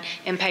someone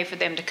and pay for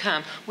them to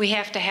come. We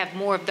have to have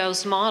more of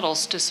those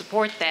models to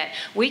support that.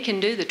 We can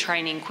do the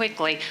training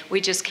quickly.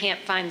 We just can't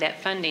find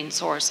that funding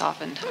source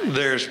oftentimes.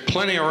 There's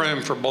plenty of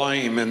room for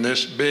blame in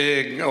this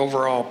big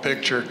overall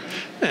picture,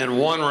 and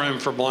one room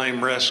for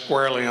blame rests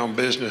squarely on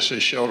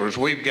businesses' shoulders.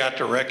 We've got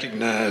to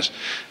recognize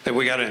that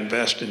we got to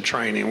invest in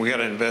training, we got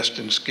to invest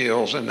in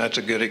skills, and that's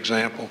a good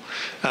example.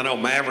 I know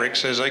Maverick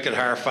says they could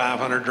hire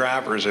 500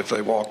 drivers if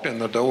they walked in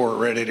the door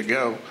ready to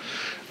go.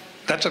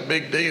 That's a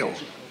big deal.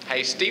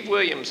 Hey, Steve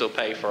Williams will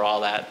pay for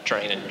all that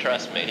training.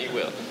 Trust me, he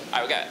will. All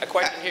right, we got a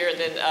question here, and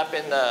then up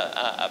in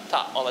the up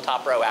top on the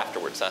top row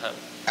afterwards.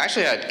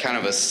 Actually, I had kind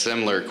of a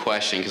similar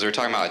question because we're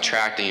talking about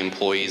attracting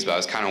employees, but I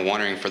was kind of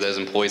wondering for those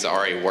employees that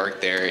already work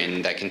there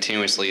and that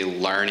continuously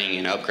learning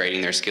and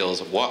upgrading their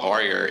skills, what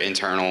are your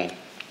internal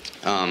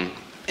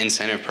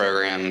incentive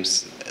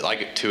programs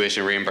like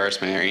tuition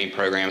reimbursement or any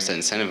programs to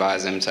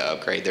incentivize them to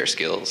upgrade their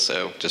skills?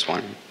 So just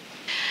wondering.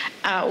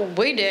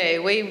 We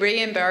do. We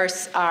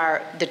reimburse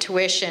the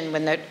tuition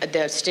when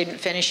the student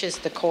finishes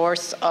the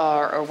course,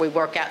 or we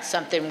work out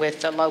something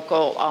with the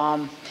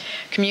local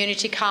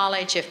community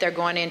college if they're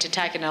going in to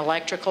take an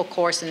electrical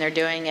course and they're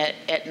doing it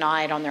at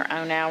night on their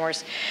own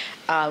hours.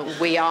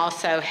 We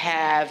also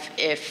have,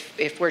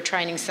 if we're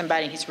training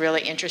somebody who's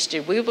really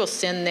interested, we will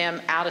send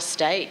them out of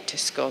state to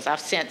schools. I've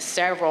sent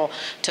several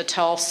to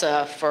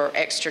Tulsa for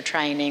extra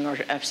training, or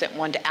I've sent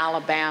one to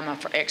Alabama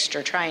for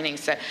extra training.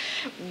 So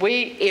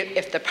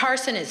if the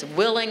person is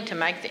willing to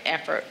make the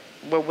effort,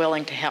 we're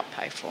willing to help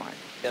pay for it.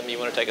 Tim, you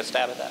want to take a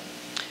stab at that?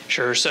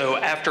 Sure. So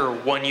after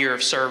 1 year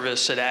of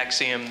service at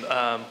Axiom,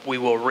 we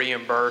will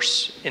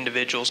reimburse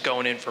individuals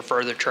going in for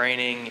further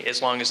training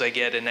as long as they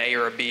get an A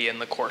or a B in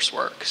the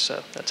coursework.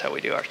 So that's how we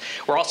do ours.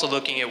 We're also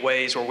looking at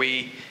ways where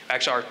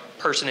our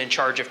person in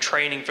charge of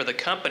training for the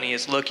company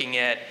is looking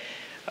at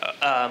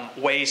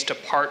ways to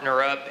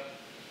partner up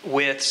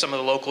with some of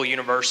the local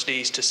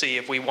universities to see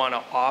if we want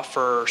to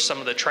offer some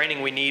of the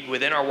training we need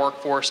within our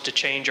workforce to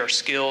change our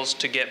skills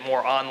to get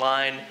more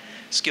online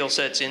skill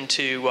sets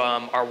into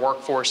our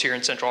workforce here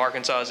in Central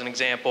Arkansas, as an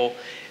example.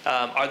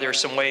 Are there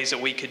some ways that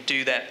we could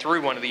do that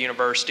through one of the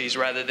universities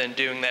rather than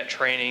doing that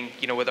training,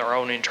 with our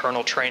own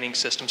internal training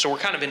system? So we're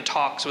kind of in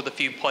talks with a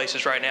few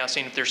places right now,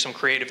 seeing if there's some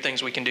creative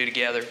things we can do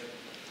together.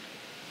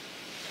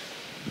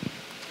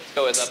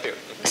 Let's go up here.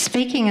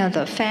 Speaking of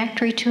the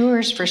factory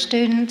tours for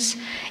students,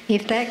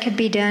 if that could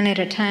be done at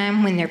a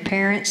time when their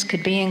parents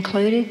could be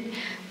included,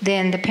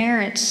 then the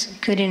parents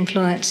could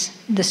influence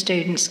the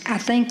students. I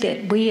think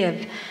that we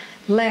have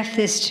left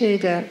this to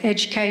the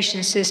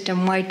education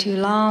system way too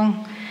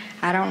long.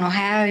 I don't know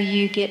how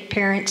you get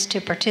parents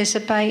to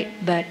participate,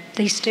 but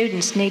these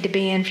students need to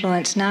be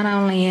influenced not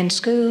only in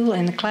school,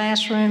 in the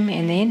classroom,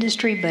 in the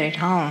industry, but at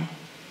home.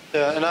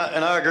 Yeah,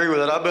 and I agree with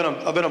that.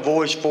 I've been a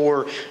voice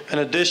for, in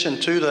addition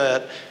to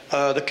that,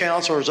 the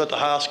counselors at the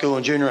high school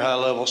and junior high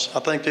levels.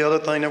 I think the other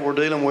thing that we're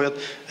dealing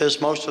with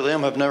is most of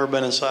them have never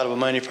been inside of a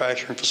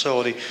manufacturing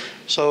facility.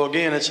 So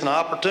again, it's an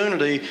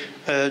opportunity,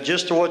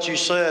 just to what you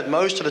said,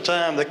 most of the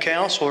time the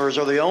counselors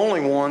are the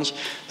only ones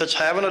that's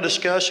having a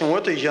discussion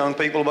with these young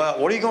people about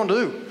what are you going to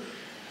do?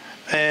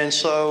 And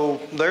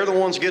so they're the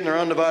ones getting their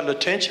undivided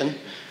attention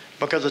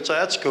because it's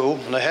at school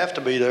and they have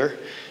to be there.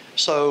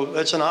 So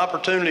it's an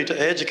opportunity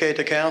to educate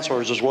the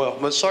counselors as well.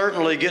 But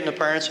certainly getting the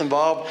parents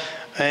involved.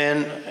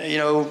 And,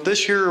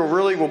 this year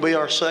really will be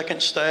our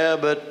second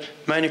stab at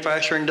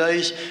manufacturing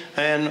days.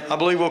 And I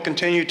believe we'll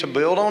continue to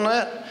build on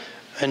that.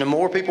 And the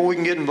more people we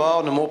can get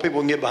involved, and the more people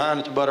we can get behind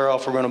it, the better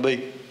off we're going to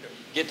be.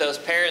 Get those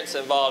parents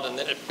involved, and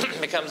then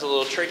it becomes a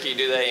little tricky.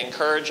 Do they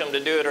encourage them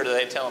to do it, or do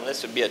they tell them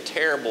this would be a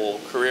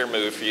terrible career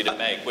move for you to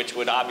make, which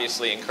would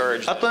obviously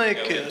encourage them to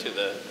go into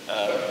the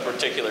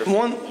particular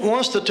field?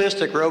 One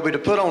statistic, Roby, to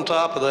put on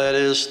top of that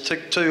is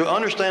to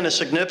understand the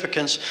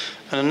significance,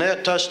 and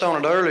Annette touched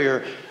on it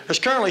earlier, there's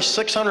currently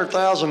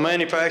 600,000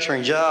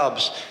 manufacturing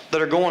jobs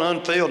that are going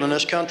unfilled in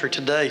this country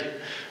today.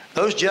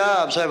 Those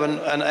jobs have an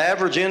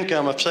average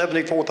income of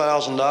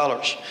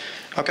 $74,000.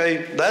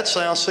 Okay, that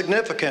sounds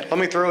significant. Let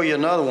me throw you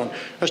another one.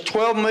 There's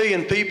 12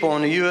 million people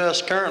in the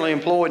U.S. currently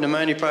employed in the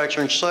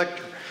manufacturing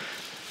sector.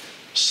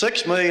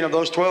 6 million of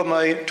those 12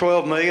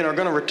 million are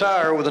going to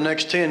retire over the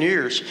next 10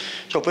 years.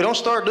 So if we don't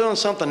start doing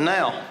something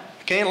now,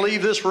 can't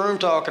leave this room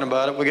talking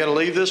about it. We got to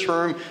leave this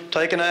room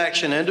taking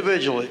action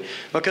individually,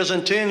 because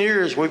in 10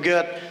 years we've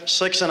got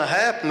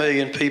 6.5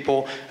 million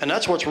people, and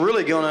that's what's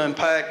really going to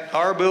impact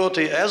our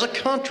ability as a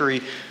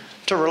country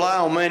to rely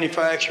on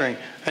manufacturing.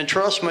 And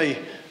trust me,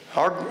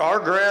 our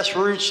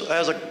grassroots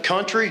as a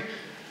country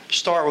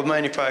start with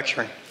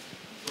manufacturing.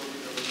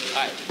 All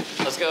right,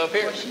 let's go up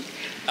here.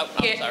 Oh,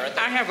 yeah, sorry, right,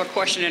 I have a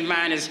question, and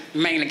mine is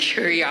mainly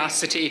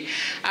curiosity.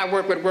 I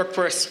work with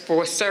Workforce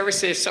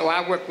Services, so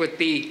I work with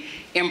the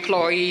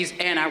employees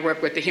and I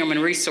work with the human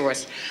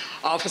resource.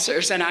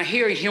 officers, and I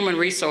hear human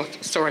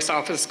resource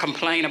officers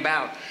complain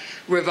about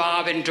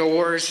revolving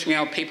doors, you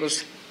know,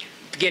 people's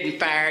getting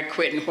fired,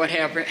 quitting,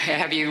 whatever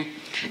have you.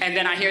 And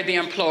then I hear the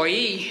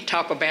employee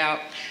talk about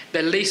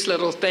the least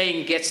little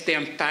thing gets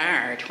them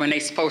fired when they're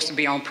supposed to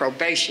be on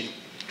probation.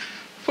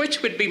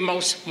 Which would be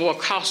more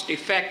cost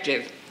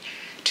effective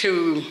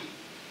to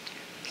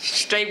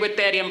stay with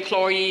that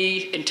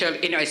employee until,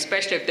 you know,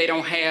 especially if they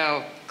don't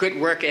have good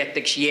work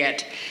ethics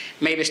yet.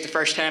 Maybe it's the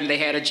first time they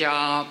had a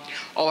job,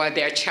 or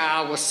their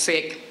child was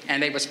sick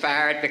and they was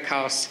fired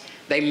because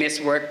they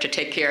missed work to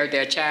take care of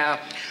their child.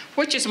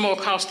 Which is more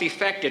cost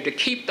effective, to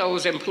keep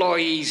those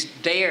employees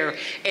there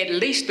at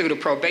least through the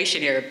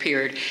probationary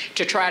period,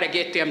 to try to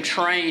get them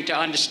trained to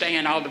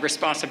understand all the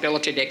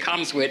responsibility that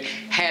comes with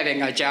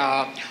having a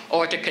job,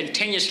 or to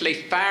continuously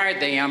fire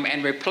them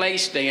and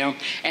replace them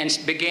and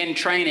begin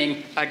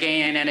training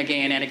again and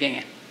again and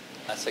again?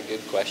 That's a good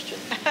question.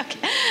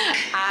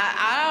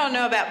 I don't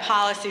know about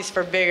policies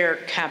for bigger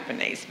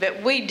companies,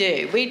 but we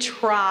do. We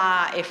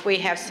try, if we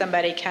have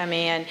somebody come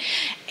in,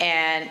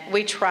 and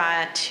we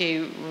try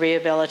to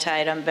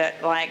rehabilitate them, but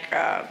like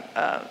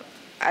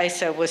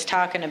Asa was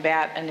talking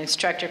about, an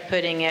instructor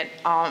putting it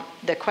on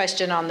the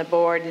question on the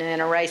board and then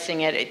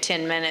erasing it at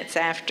 10 minutes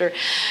after.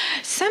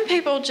 Some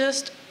people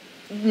just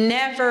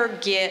never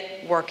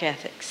get work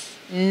ethics.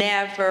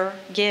 Never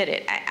get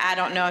it. I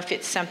don't know if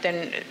it's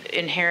something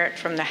inherent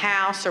from the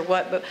house or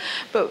what,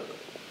 but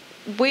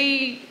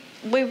we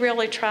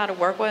really try to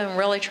work with them,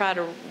 really try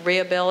to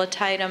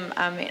rehabilitate them.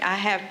 I mean, I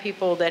have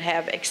people that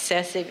have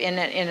excessive, in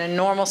a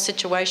normal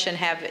situation,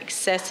 have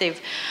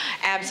excessive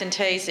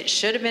absentees that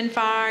should have been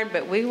fired,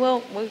 but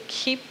we'll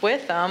keep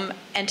with them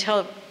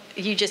until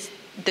you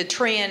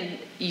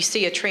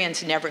see a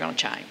trend's never going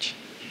to change.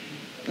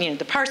 You know,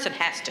 the person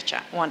has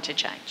to want to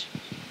change.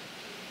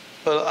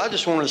 But I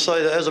just wanted to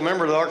say that as a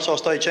member of the Arkansas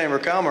State Chamber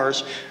of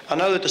Commerce, I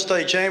know that the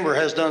State Chamber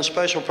has done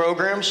special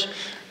programs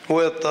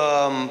with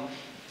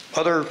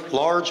other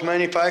large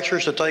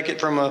manufacturers to take it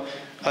from a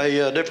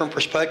different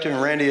perspective.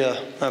 And Randy,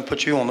 I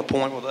put you on the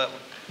point with that one.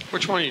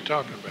 Which one are you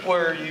talking about?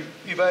 Where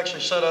you've actually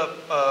set up,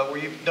 where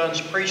you've done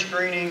some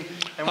pre-screening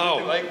and went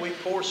through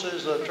 8-week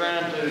courses of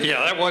trying to...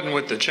 Yeah, that wasn't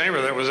with the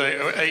Chamber, that was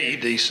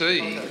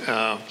AEDC.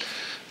 Okay.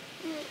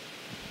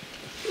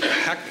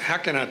 How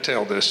can I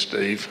tell this,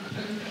 Steve?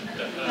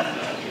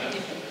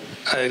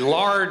 A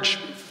large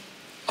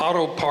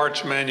auto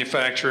parts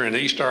manufacturer in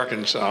East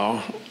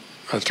Arkansas,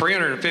 a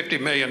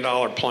 $350 million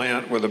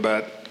plant with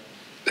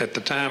at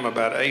the time,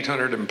 about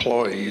 800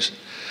 employees.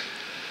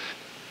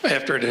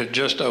 After it had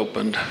just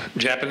opened,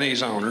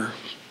 Japanese owner,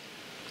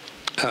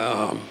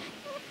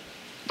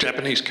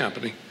 Japanese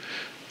company,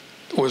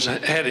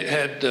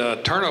 had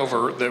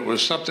turnover that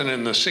was something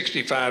in the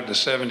 65 to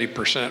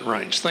 70%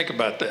 range. Think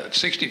about that,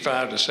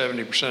 65 to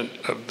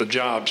 70% of the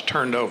jobs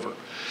turned over.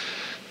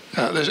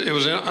 It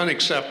was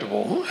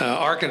unacceptable.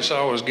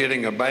 Arkansas was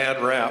getting a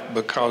bad rap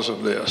because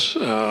of this.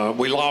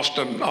 We lost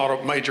a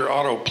major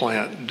auto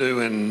plant due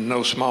in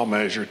no small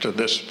measure to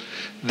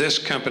this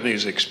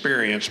company's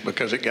experience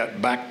because it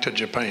got back to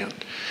Japan.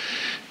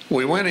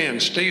 We went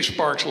in, Steve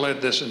Sparks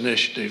led this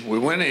initiative. We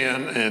went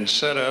in and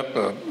set up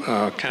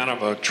a kind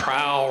of a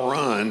trial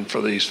run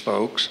for these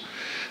folks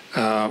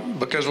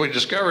because we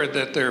discovered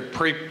that their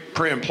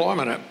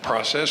pre-employment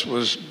process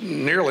was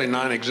nearly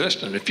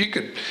non-existent. If you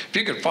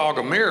could fog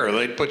a mirror,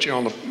 they'd put you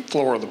on the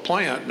floor of the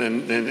plant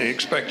and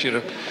expect you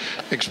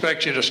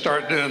to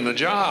start doing the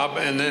job,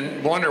 and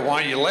then wonder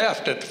why you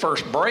left at the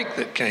first break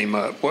that came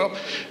up. Well,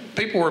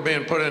 people were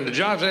being put into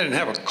jobs, they didn't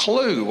have a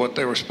clue what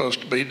they were supposed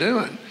to be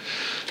doing.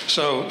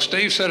 So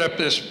Steve set up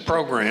this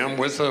program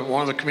with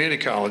one of the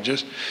community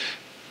colleges.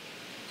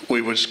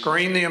 We would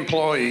screen the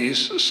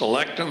employees,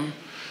 select them,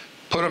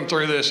 put them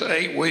through this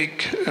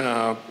 8-week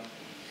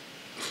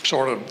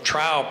sort of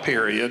trial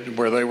period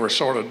where they were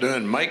sort of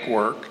doing make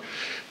work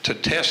to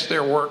test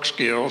their work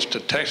skills, to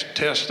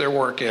test their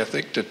work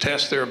ethic, to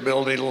test their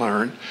ability to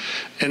learn.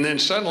 And then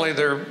suddenly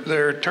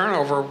their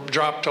turnover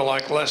dropped to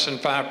like less than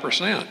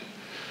 5%.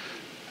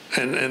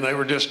 And they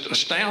were just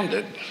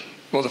astounded.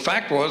 Well, the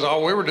fact was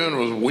all we were doing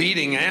was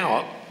weeding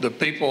out the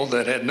people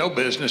that had no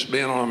business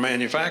being on a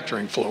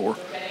manufacturing floor.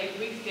 Okay,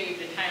 we gave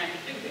the time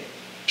to do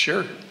that.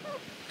 Sure.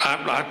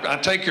 I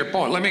take your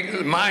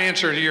point. My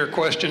answer to your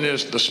question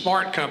is the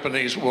smart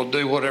companies will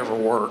do whatever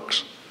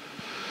works.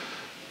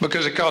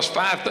 Because it costs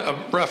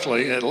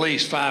roughly at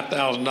least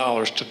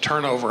 $5,000 to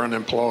turn over an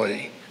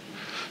employee.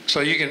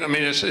 So you can, I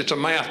mean, it's a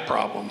math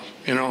problem.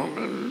 You know,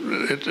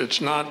 it's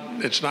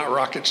not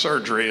rocket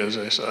surgery, as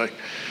they say.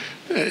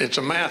 It's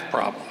a math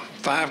problem.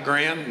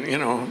 $5,000, you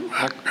know,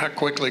 how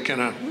quickly can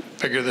I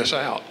figure this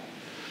out?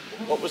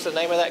 What was the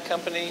name of that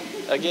company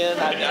again?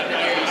 I didn't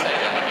hear you say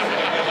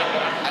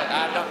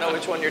that. I don't know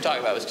which one you're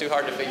talking about. It was too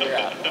hard to figure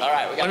out. All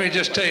right. Let me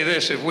just tell you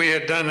this. If we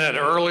had done that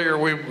earlier,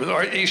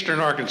 Eastern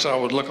Arkansas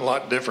would look a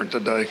lot different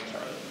today.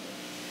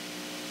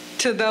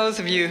 To those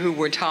of you who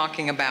were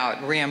talking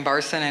about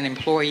reimbursing an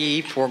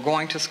employee for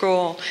going to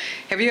school,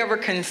 have you ever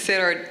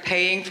considered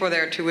paying for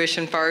their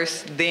tuition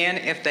first? Then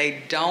if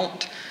they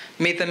don't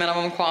meet the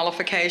minimum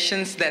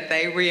qualifications, that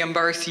they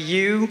reimburse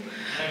you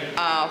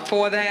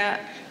for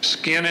that?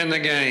 Skin in the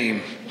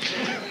game.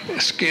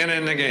 Skin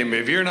in the game.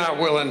 If you're not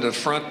willing to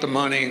front the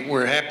money,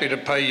 we're happy to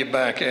pay you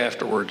back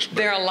afterwards.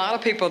 There are a lot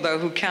of people, though,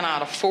 who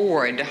cannot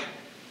afford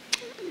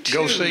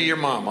Go see your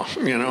mama,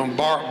 you know,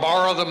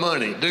 borrow the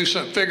money,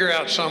 figure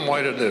out some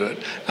way to do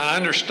it. I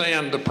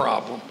understand the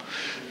problem.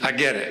 I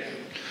get it.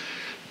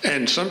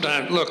 And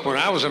sometimes, look, when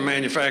I was a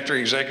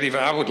manufacturing executive,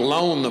 I would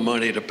loan the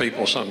money to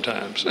people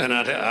sometimes. And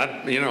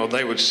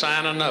they would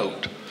sign a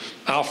note.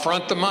 I'll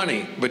front the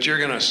money, but you're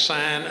going to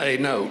sign a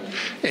note.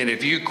 And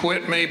if you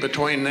quit me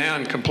between now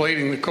and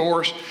completing the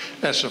course,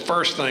 that's the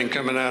first thing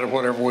coming out of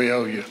whatever we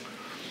owe you.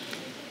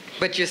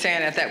 But you're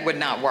saying that would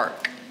not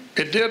work?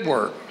 It did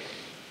work.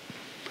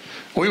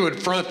 We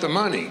would front the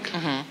money,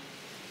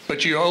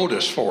 but you owed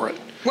us for it.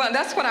 Well,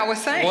 that's what I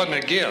was saying. It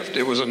wasn't a gift,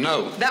 it was a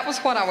note. That was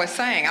what I was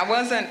saying. I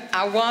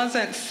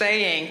wasn't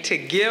saying to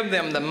give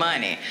them the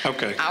money.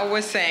 Okay. I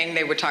was saying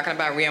they were talking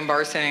about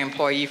reimbursing an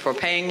employee for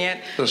paying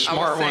it. The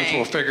smart ones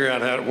will figure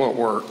out what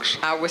works.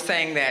 I was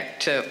saying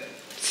that to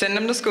send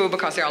them to school,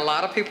 because there are a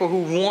lot of people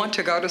who want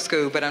to go to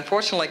school but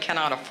unfortunately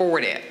cannot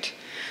afford it.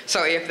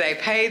 So if they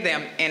pay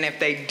them, and if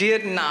they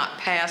did not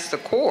pass the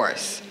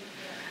course,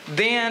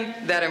 then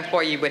that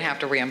employee would have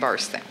to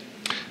reimburse them.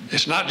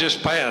 It's not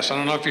just pass. I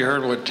don't know if you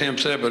heard what Tim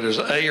said, but it's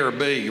A or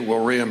B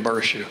will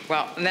reimburse you.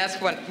 Well, and that's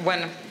when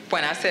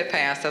I said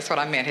pass, that's what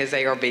I meant, his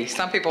A or B.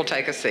 Some people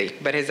take a C,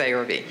 but his A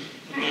or B.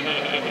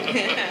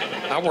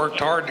 I worked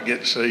hard to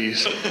get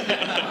C's. All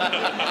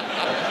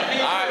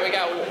right, we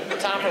got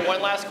time for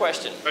one last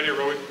question. Right here,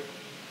 Roby.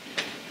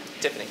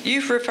 Tiffany.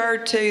 You've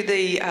referred to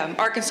the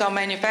Arkansas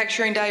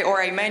Manufacturing Day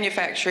or a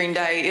Manufacturing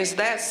Day. Is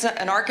that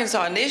an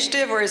Arkansas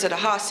initiative or is it a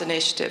Haas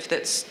initiative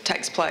that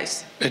takes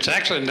place? It's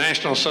actually the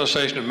National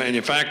Association of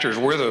Manufacturers.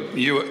 We're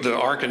the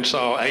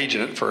Arkansas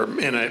agent for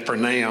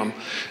NAM,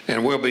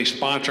 and we'll be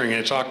sponsoring it.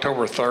 It's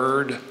October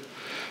 3rd,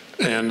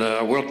 and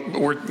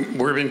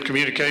we're in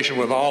communication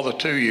with all the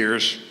 2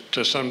 years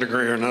to some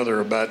degree or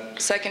another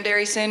about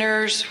secondary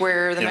centers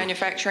where the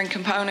manufacturing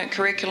component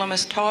curriculum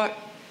is taught.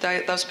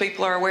 Those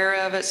people are aware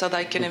of it, so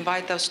they can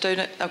invite those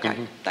students? Okay,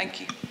 thank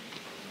you.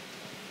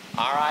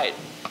 All right,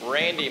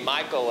 Randy,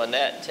 Michael,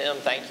 Annette, Tim,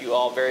 thank you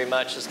all very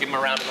much. Let's give them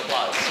a round of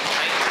applause.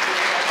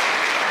 Thank you.